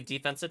 they leave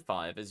defense at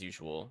 5, as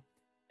usual.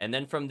 And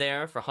then from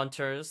there, for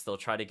hunters, they'll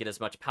try to get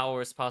as much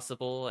power as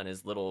possible and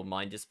as little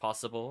mind as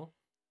possible.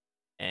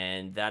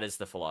 And that is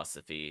the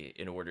philosophy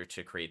in order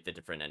to create the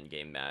different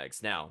endgame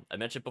mags. Now, I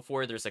mentioned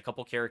before, there's a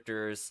couple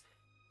characters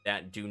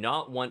that do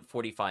not want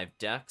 45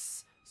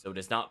 dex, so it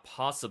is not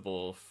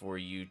possible for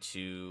you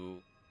to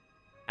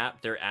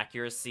tap their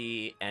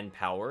accuracy and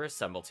power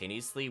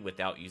simultaneously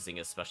without using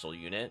a special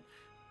unit.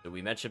 So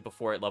we mentioned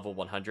before at level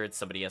 100,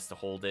 somebody has to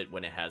hold it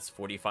when it has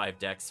 45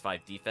 dex,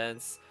 5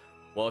 defense.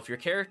 Well, if your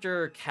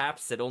character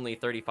caps at only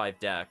 35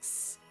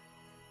 dex,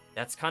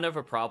 that's kind of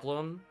a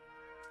problem.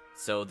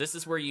 So this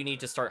is where you need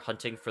to start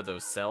hunting for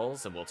those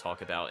cells, and we'll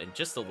talk about in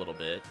just a little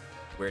bit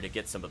where to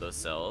get some of those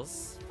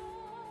cells.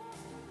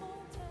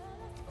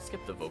 I'll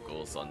skip the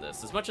vocals on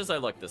this. As much as I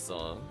like this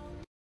song,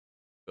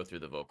 go through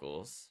the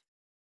vocals.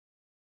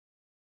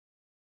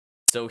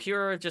 So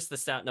here are just the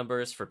stat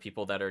numbers for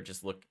people that are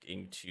just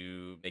looking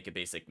to make a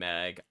basic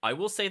mag. I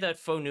will say that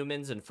Faux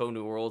Newmans and Faux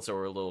New Worlds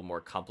are a little more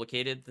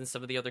complicated than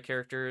some of the other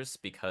characters,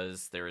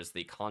 because there is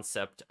the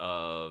concept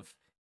of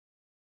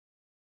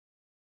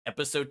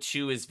Episode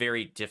 2 is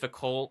very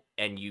difficult,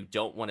 and you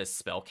don't want to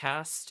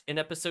spellcast in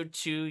Episode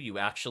 2. You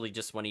actually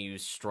just want to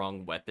use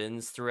strong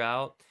weapons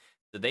throughout.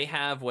 So they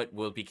have what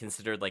will be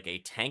considered like a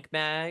tank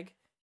mag,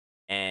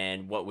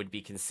 and what would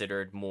be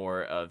considered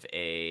more of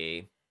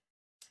a,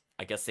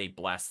 I guess, a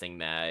blasting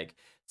mag.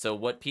 So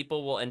what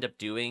people will end up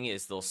doing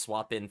is they'll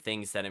swap in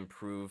things that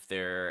improve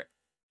their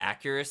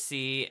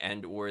accuracy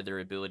and or their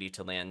ability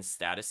to land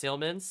status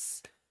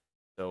ailments.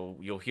 So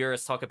you'll hear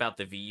us talk about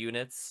the V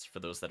units, for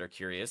those that are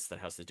curious, that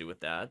has to do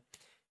with that.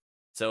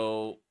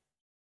 So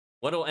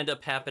what will end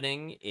up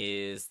happening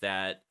is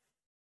that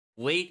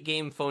late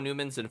game Faux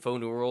Newmans and Faux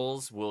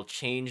Neurals will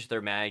change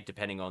their mag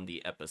depending on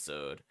the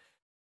episode.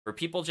 For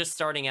people just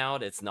starting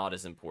out, it's not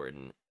as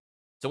important.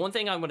 So one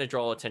thing I'm going to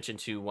draw attention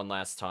to one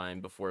last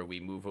time before we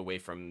move away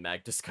from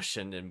mag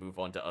discussion and move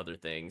on to other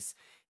things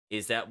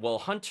is that while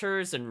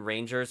hunters and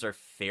rangers are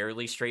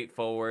fairly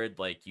straightforward,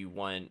 like you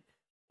want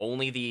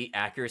only the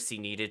accuracy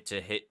needed to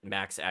hit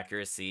max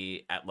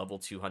accuracy at level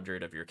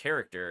 200 of your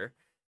character,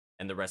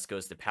 and the rest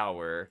goes to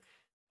power.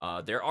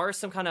 There are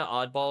some kind of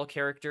oddball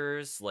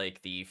characters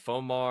like the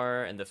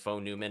Fomar and the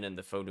Faux Newman and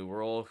the Faux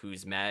Numeral,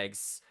 whose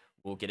mags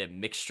will get a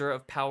mixture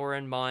of power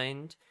and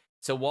mind.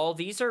 So while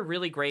these are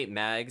really great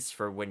mags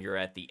for when you're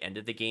at the end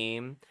of the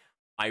game,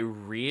 I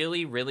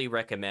really, really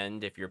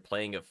recommend, if you're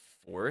playing a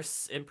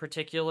force in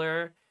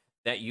particular,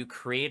 that you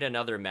create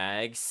another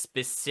mag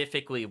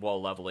specifically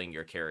while leveling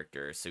your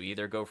character. So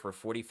either go for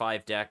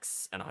 45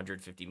 dex and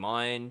 150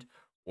 mind,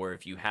 or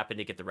if you happen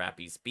to get the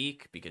Rappy's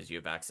Beak, because you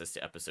have access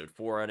to episode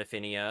 4 on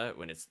Ephinea,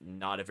 when it's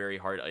not a very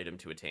hard item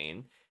to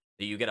attain,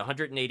 that you get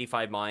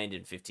 185 mind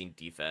and 15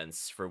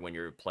 defense for when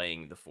you're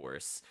playing the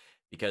force,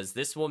 because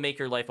this will make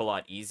your life a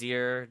lot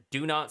easier.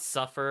 Do not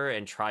suffer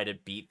and try to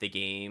beat the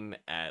game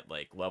at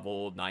like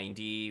level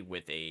 90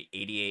 with a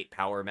 88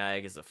 power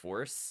mag as a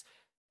force.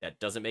 That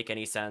doesn't make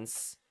any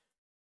sense.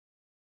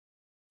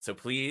 So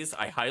please,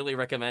 I highly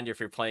recommend, if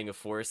you're playing a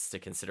force, to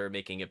consider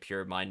making a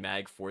pure mind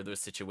mag for those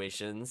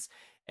situations.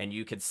 And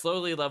you can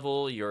slowly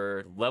level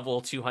your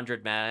level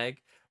 200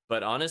 mag,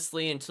 but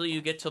honestly, until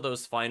you get to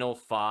those final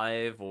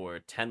 5 or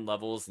 10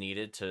 levels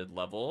needed to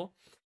level,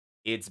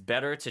 it's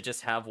better to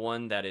just have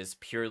one that is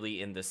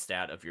purely in the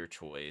stat of your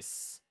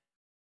choice,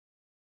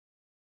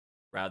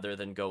 rather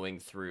than going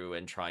through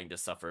and trying to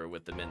suffer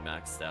with the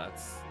min-max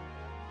stats.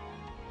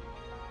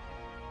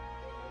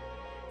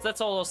 So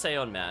that's all I'll say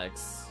on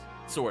mags,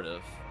 sort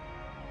of.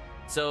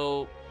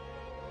 So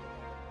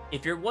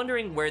if you're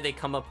wondering where they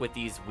come up with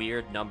these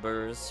weird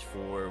numbers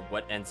for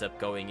what ends up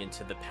going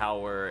into the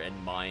power and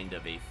mind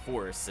of a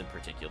force in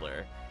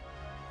particular,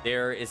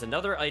 there is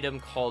another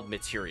item called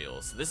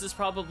materials. This is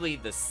probably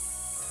the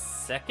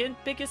second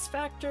biggest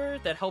factor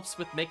that helps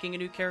with making a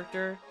new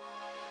character.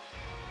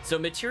 So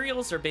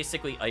materials are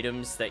basically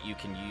items that you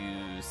can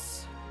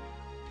use.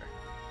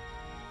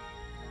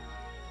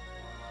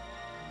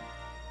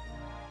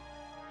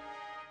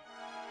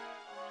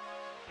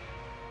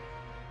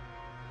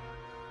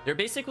 They're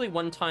basically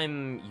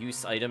one-time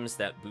use items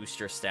that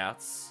boost your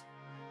stats.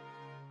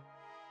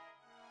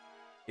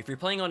 If you're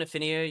playing on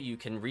Ephinea, you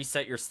can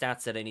reset your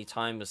stats at any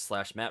time with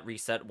 /mat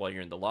reset while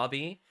you're in the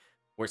lobby,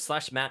 or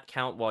 /mat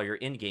count while you're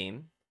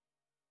in-game,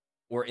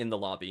 or in the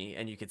lobby,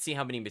 and you can see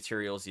how many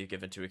materials you've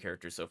given to a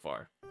character so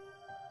far.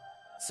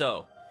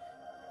 So,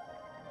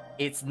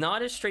 it's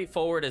not as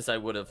straightforward as I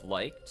would have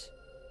liked,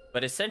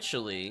 but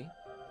essentially,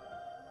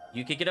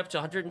 you could get up to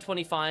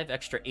 125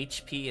 extra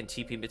HP and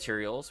TP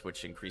materials,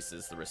 which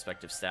increases the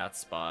respective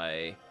stats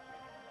by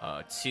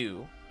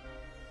 2.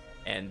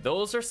 And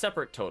those are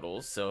separate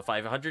totals, so if I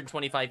have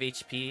 125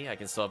 HP, I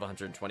can still have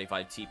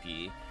 125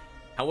 TP.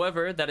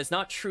 However, that is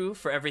not true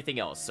for everything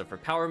else. So for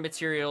power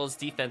materials,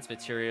 defense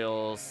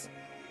materials,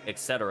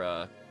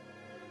 etc.,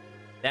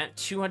 that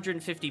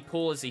 250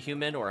 pool as a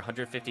human, or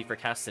 150 for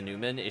Cast a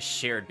Newman, is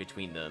shared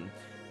between them.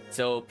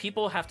 So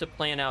people have to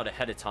plan out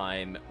ahead of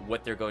time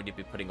what they're going to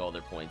be putting all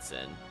their points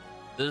in.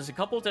 There's a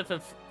couple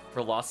different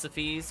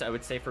philosophies, I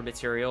would say, for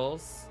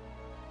materials.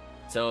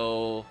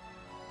 So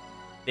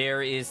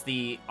there is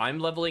the I'm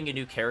leveling a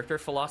new character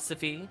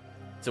philosophy.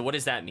 So what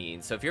does that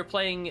mean? So if you're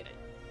playing,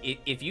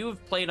 if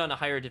you've played on a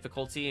higher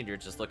difficulty and you're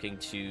just looking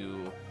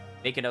to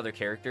make another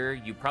character,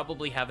 you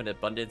probably have an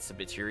abundance of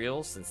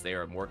materials, since they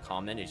are more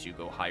common as you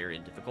go higher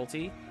in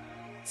difficulty.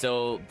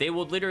 So they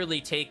will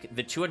literally take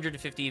the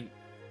 250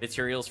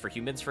 materials for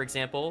humans, for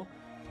example.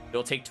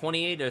 They'll take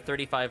 28 or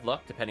 35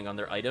 luck, depending on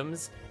their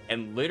items,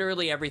 and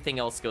literally everything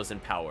else goes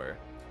in power.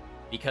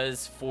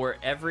 Because for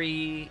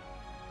every,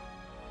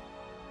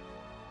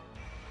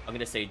 I'm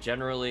gonna say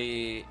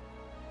generally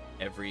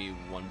every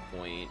 1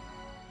 point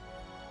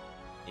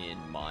in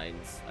mind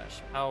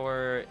 /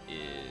 power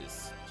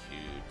is 2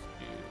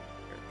 to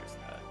character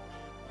stat.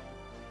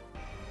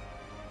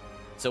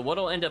 So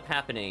what'll end up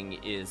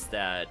happening is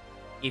that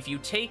if you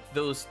take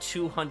those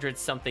 200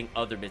 something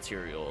other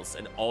materials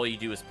and all you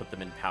do is put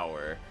them in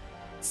power,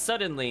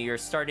 suddenly you're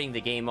starting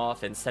the game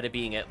off, instead of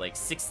being at like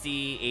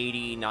 60,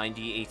 80,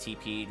 90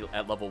 ATP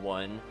at level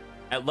 1.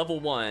 At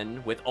level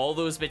 1, with all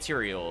those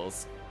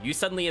materials, you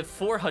suddenly have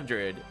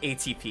 400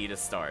 ATP to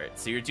start.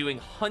 So you're doing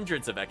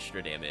hundreds of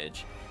extra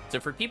damage. So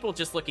for people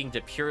just looking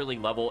to purely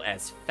level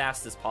as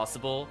fast as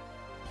possible,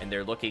 and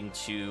they're looking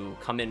to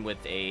come in with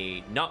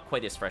a not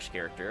quite as fresh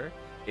character,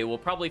 it will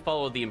probably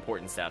follow the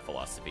important stat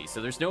philosophy.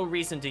 So there's no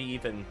reason to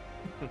even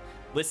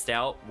list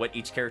out what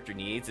each character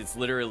needs. It's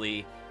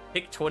literally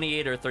pick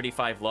 28 or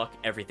 35 luck,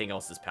 everything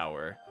else is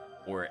power,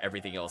 or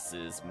everything else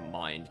is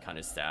mind kind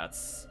of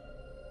stats.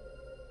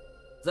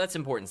 So that's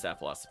important stat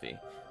philosophy.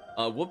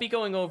 We'll be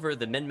going over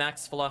the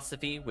min-max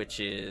philosophy, which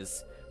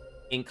is,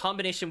 in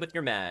combination with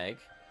your mag,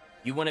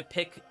 you want to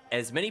pick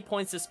as many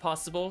points as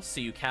possible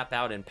so you cap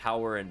out in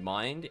power and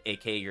mind,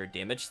 aka your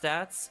damage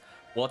stats,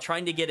 while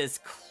trying to get as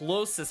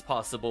close as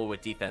possible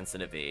with defense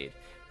and evade.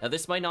 Now,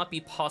 this might not be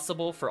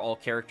possible for all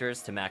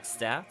characters to max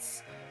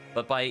stats,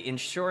 but by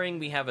ensuring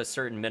we have a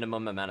certain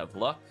minimum amount of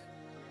luck,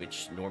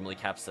 which normally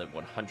caps at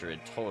 100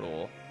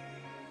 total,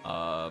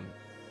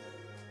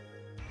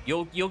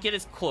 you'll get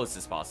as close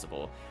as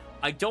possible.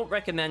 I don't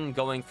recommend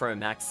going for a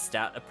max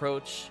stat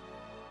approach,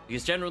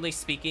 because generally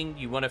speaking,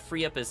 you want to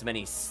free up as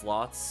many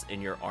slots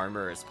in your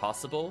armor as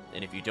possible,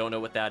 and if you don't know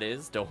what that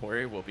is, don't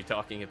worry, we'll be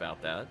talking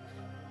about that.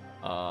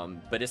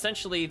 But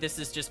essentially, this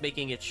is just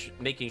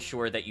making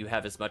sure that you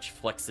have as much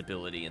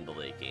flexibility in the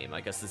late game,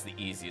 I guess is the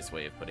easiest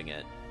way of putting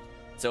it.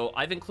 So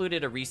I've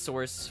included a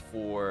resource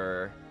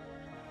for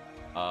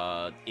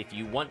if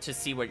you want to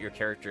see what your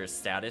character's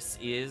status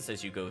is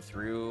as you go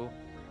through,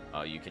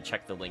 you can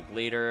check the link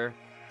later.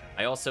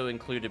 I also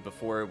included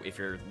before, if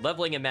you're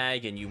leveling a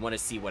mag and you want to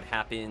see what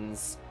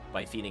happens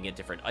by feeding it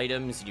different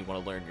items and you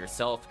want to learn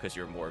yourself because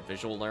you're a more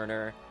visual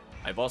learner,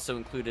 I've also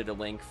included a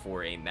link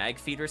for a mag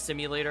feeder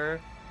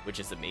simulator, which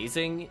is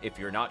amazing. If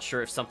you're not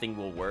sure if something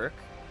will work,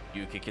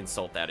 you could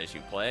consult that as you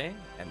play,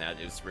 and that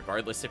is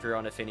regardless if you're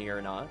on Ephinea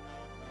or not.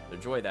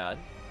 Enjoy that.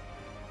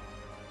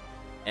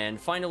 And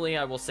finally,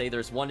 I will say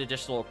there's one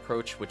additional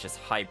approach, which is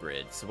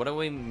hybrid. So what do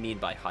we mean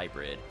by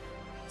hybrid?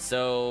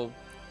 So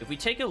if we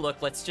take a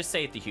look, let's just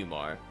say at the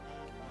Humar.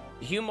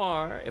 The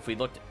Humar, if we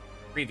looked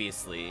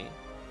previously,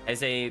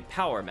 has a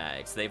power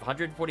mag. So they have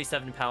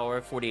 147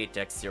 power, 48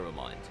 dex, 0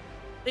 mind.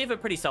 They have a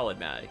pretty solid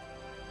mag.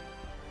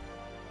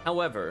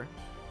 However,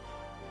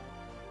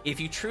 if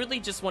you truly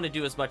just want to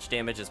do as much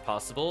damage as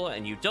possible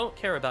and you don't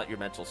care about your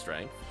mental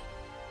strength,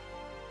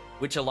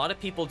 which a lot of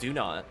people do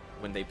not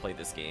when they play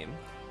this game,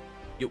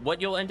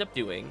 what you'll end up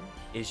doing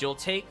is you'll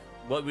take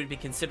what would be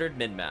considered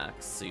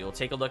min-max. So you'll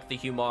take a look at the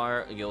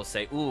Humar, and you'll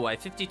say, ooh, I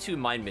have 52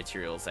 mind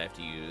materials I have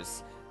to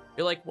use.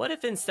 You're like, what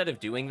if instead of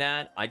doing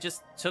that, I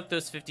just took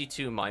those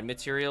 52 mind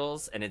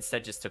materials and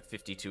instead just took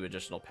 52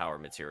 additional power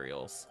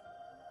materials?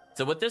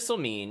 So what this will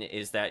mean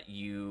is that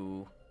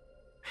you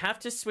have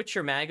to switch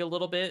your mag a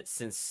little bit,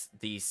 since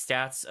the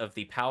stats of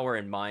the power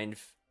and mind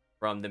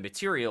from the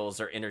materials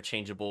are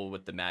interchangeable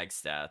with the mag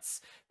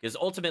stats, because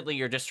ultimately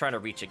you're just trying to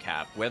reach a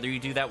cap. Whether you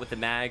do that with the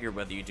mag or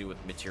whether you do it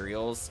with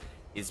materials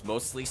is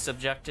mostly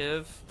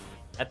subjective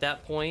at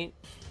that point.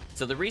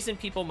 So the reason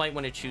people might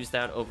want to choose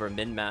that over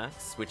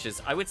min-max, which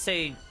is, I would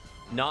say,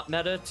 not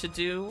meta to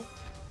do,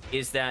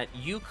 is that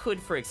you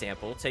could, for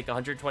example, take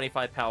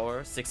 125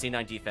 power,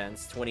 69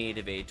 defense, 28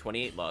 evade,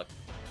 28 luck,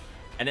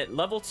 and at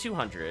level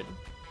 200,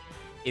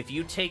 if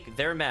you take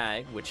their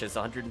mag, which is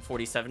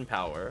 147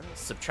 power,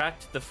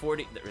 subtract the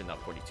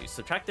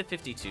subtract the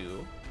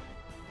 52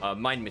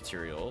 mind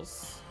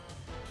materials.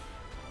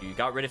 You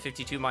got rid of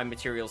 52 mind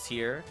materials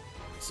here,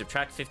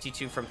 subtract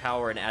 52 from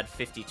power and add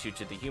 52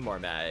 to the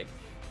Humar mag,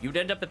 you'd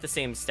end up at the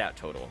same stat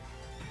total.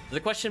 The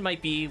question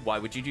might be, why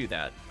would you do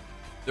that?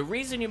 The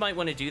reason you might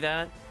want to do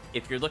that,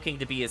 if you're looking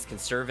to be as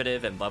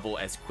conservative and level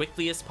as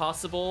quickly as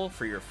possible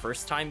for your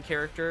first time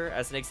character,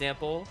 as an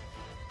example,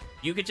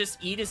 you could just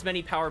eat as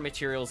many power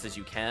materials as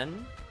you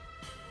can,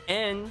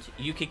 and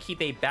you could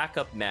keep a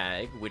backup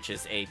mag, which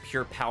is a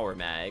pure power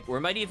mag, or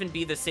it might even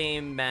be the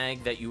same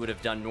mag that you would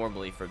have done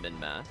normally for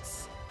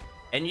min-max.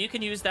 And you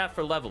can use that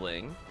for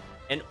leveling,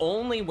 and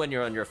only when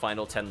you're on your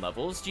final 10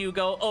 levels do you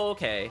go, oh,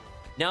 okay,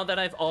 now that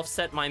I've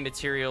offset my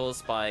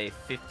materials by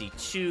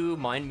 52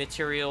 mind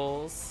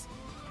materials,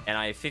 and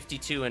I have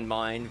 52 in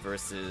mind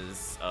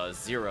versus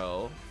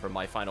 0 for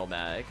my final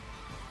mag,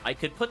 I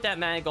could put that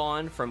mag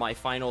on for my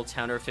final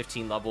 10 or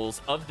 15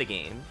 levels of the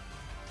game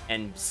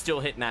and still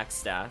hit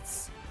max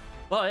stats.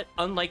 But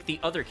unlike the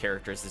other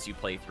characters as you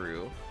play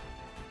through,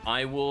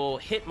 I will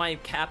hit my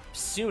cap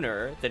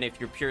sooner than if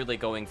you're purely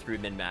going through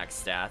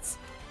min-max stats,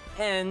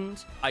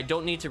 and I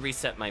don't need to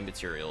reset my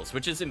materials,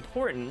 which is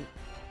important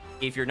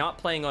if you're not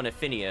playing on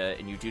Ephinea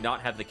and you do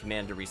not have the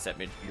command to reset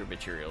your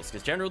materials.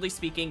 Because generally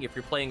speaking, if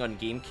you're playing on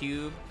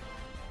GameCube,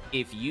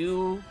 if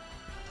you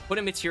put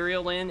a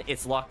material in,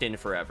 it's locked in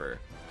forever.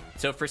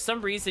 So if for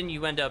some reason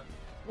you end up,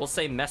 we'll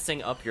say,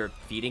 messing up your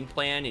feeding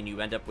plan and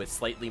you end up with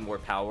slightly more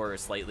power or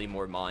slightly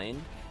more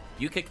mind,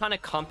 you could kind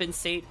of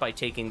compensate by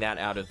taking that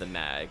out of the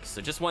mag.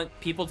 So just want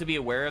people to be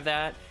aware of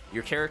that.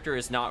 Your character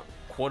is not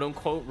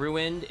quote-unquote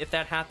ruined if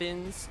that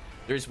happens.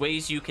 There's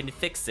ways you can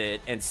fix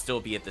it and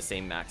still be at the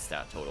same max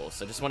stat total.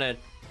 So just want to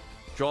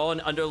draw an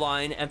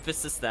underline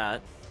emphasis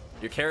that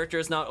your character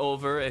is not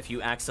over if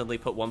you accidentally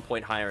put 1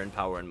 point higher in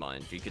power and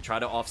mind. You could try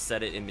to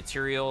offset it in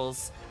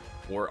materials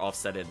or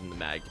offset it in the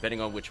mag,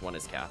 depending on which one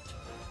is capped.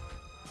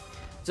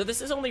 So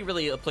this is only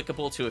really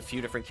applicable to a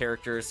few different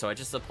characters, so I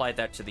just applied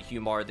that to the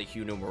Humar, the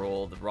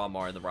Hunumeral, the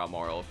Ramar, and the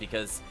Ramaral,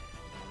 because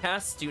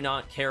casts do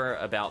not care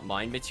about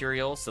mind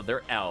material, so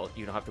they're out.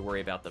 You don't have to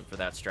worry about them for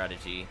that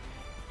strategy.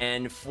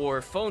 And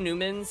for faux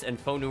Numens and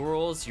faux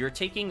numerals, you're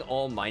taking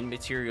all mind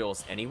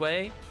materials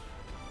anyway,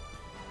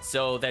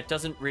 so that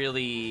doesn't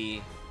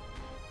really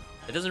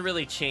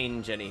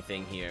change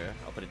anything here.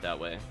 I'll put it that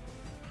way.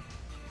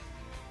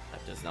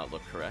 That does not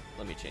look correct.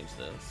 Let me change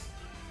this.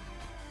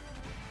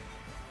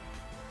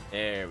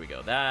 There we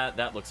go.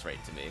 That looks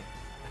right to me.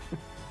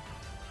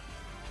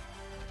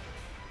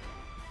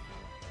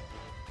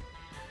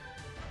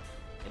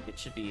 I think it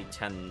should be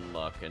 10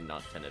 luck and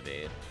not 10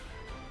 evade.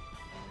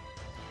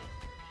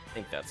 I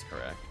think that's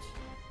correct.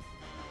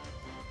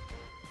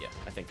 Yeah,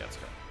 I think that's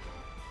correct.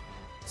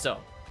 So,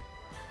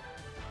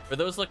 for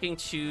those looking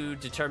to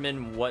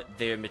determine what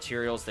their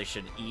materials they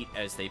should eat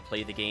as they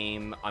play the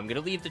game, I'm going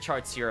to leave the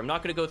charts here. I'm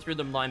not going to go through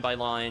them line by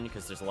line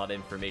because there's a lot of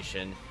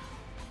information.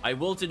 I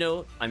will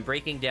denote I'm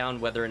breaking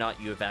down whether or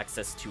not you have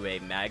access to a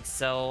mag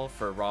cell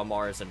for raw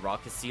Mars and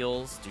rocket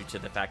seals due to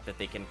the fact that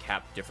they can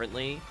cap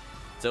differently.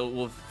 So it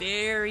will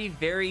very,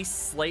 very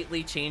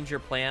slightly change your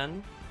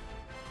plan.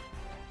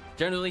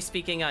 Generally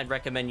speaking, I'd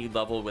recommend you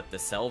level with the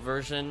cell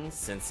version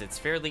since it's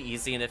fairly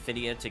easy in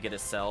Ephinea to get a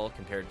cell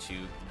compared to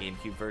the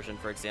GameCube version,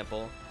 for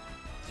example.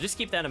 So just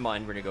keep that in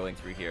mind when you're going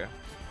through here.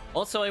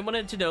 Also, I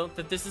wanted to note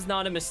that this is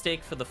not a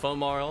mistake for the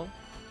Fomarl.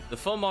 The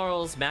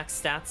Fomarl's max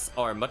stats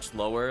are much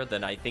lower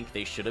than I think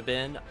they should have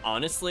been.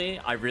 Honestly,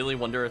 I really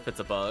wonder if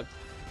it's a bug.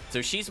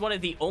 So she's one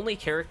of the only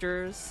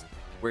characters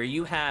where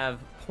you have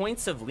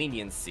points of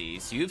leniency.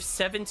 So you have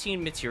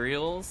 17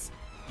 materials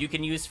you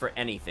can use for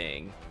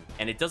anything.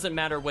 And it doesn't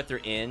matter what they're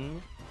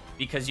in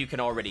because you can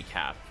already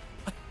cap.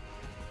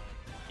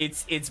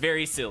 It's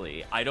very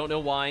silly. I don't know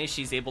why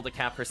she's able to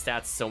cap her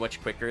stats so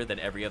much quicker than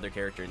every other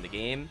character in the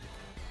game.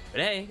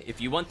 But hey,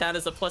 if you want that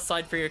as a plus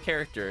side for your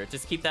character,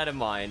 just keep that in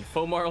mind.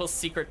 Fomarl's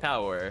secret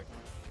power.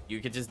 You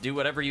can just do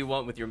whatever you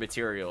want with your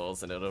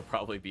materials and it'll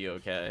probably be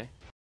okay.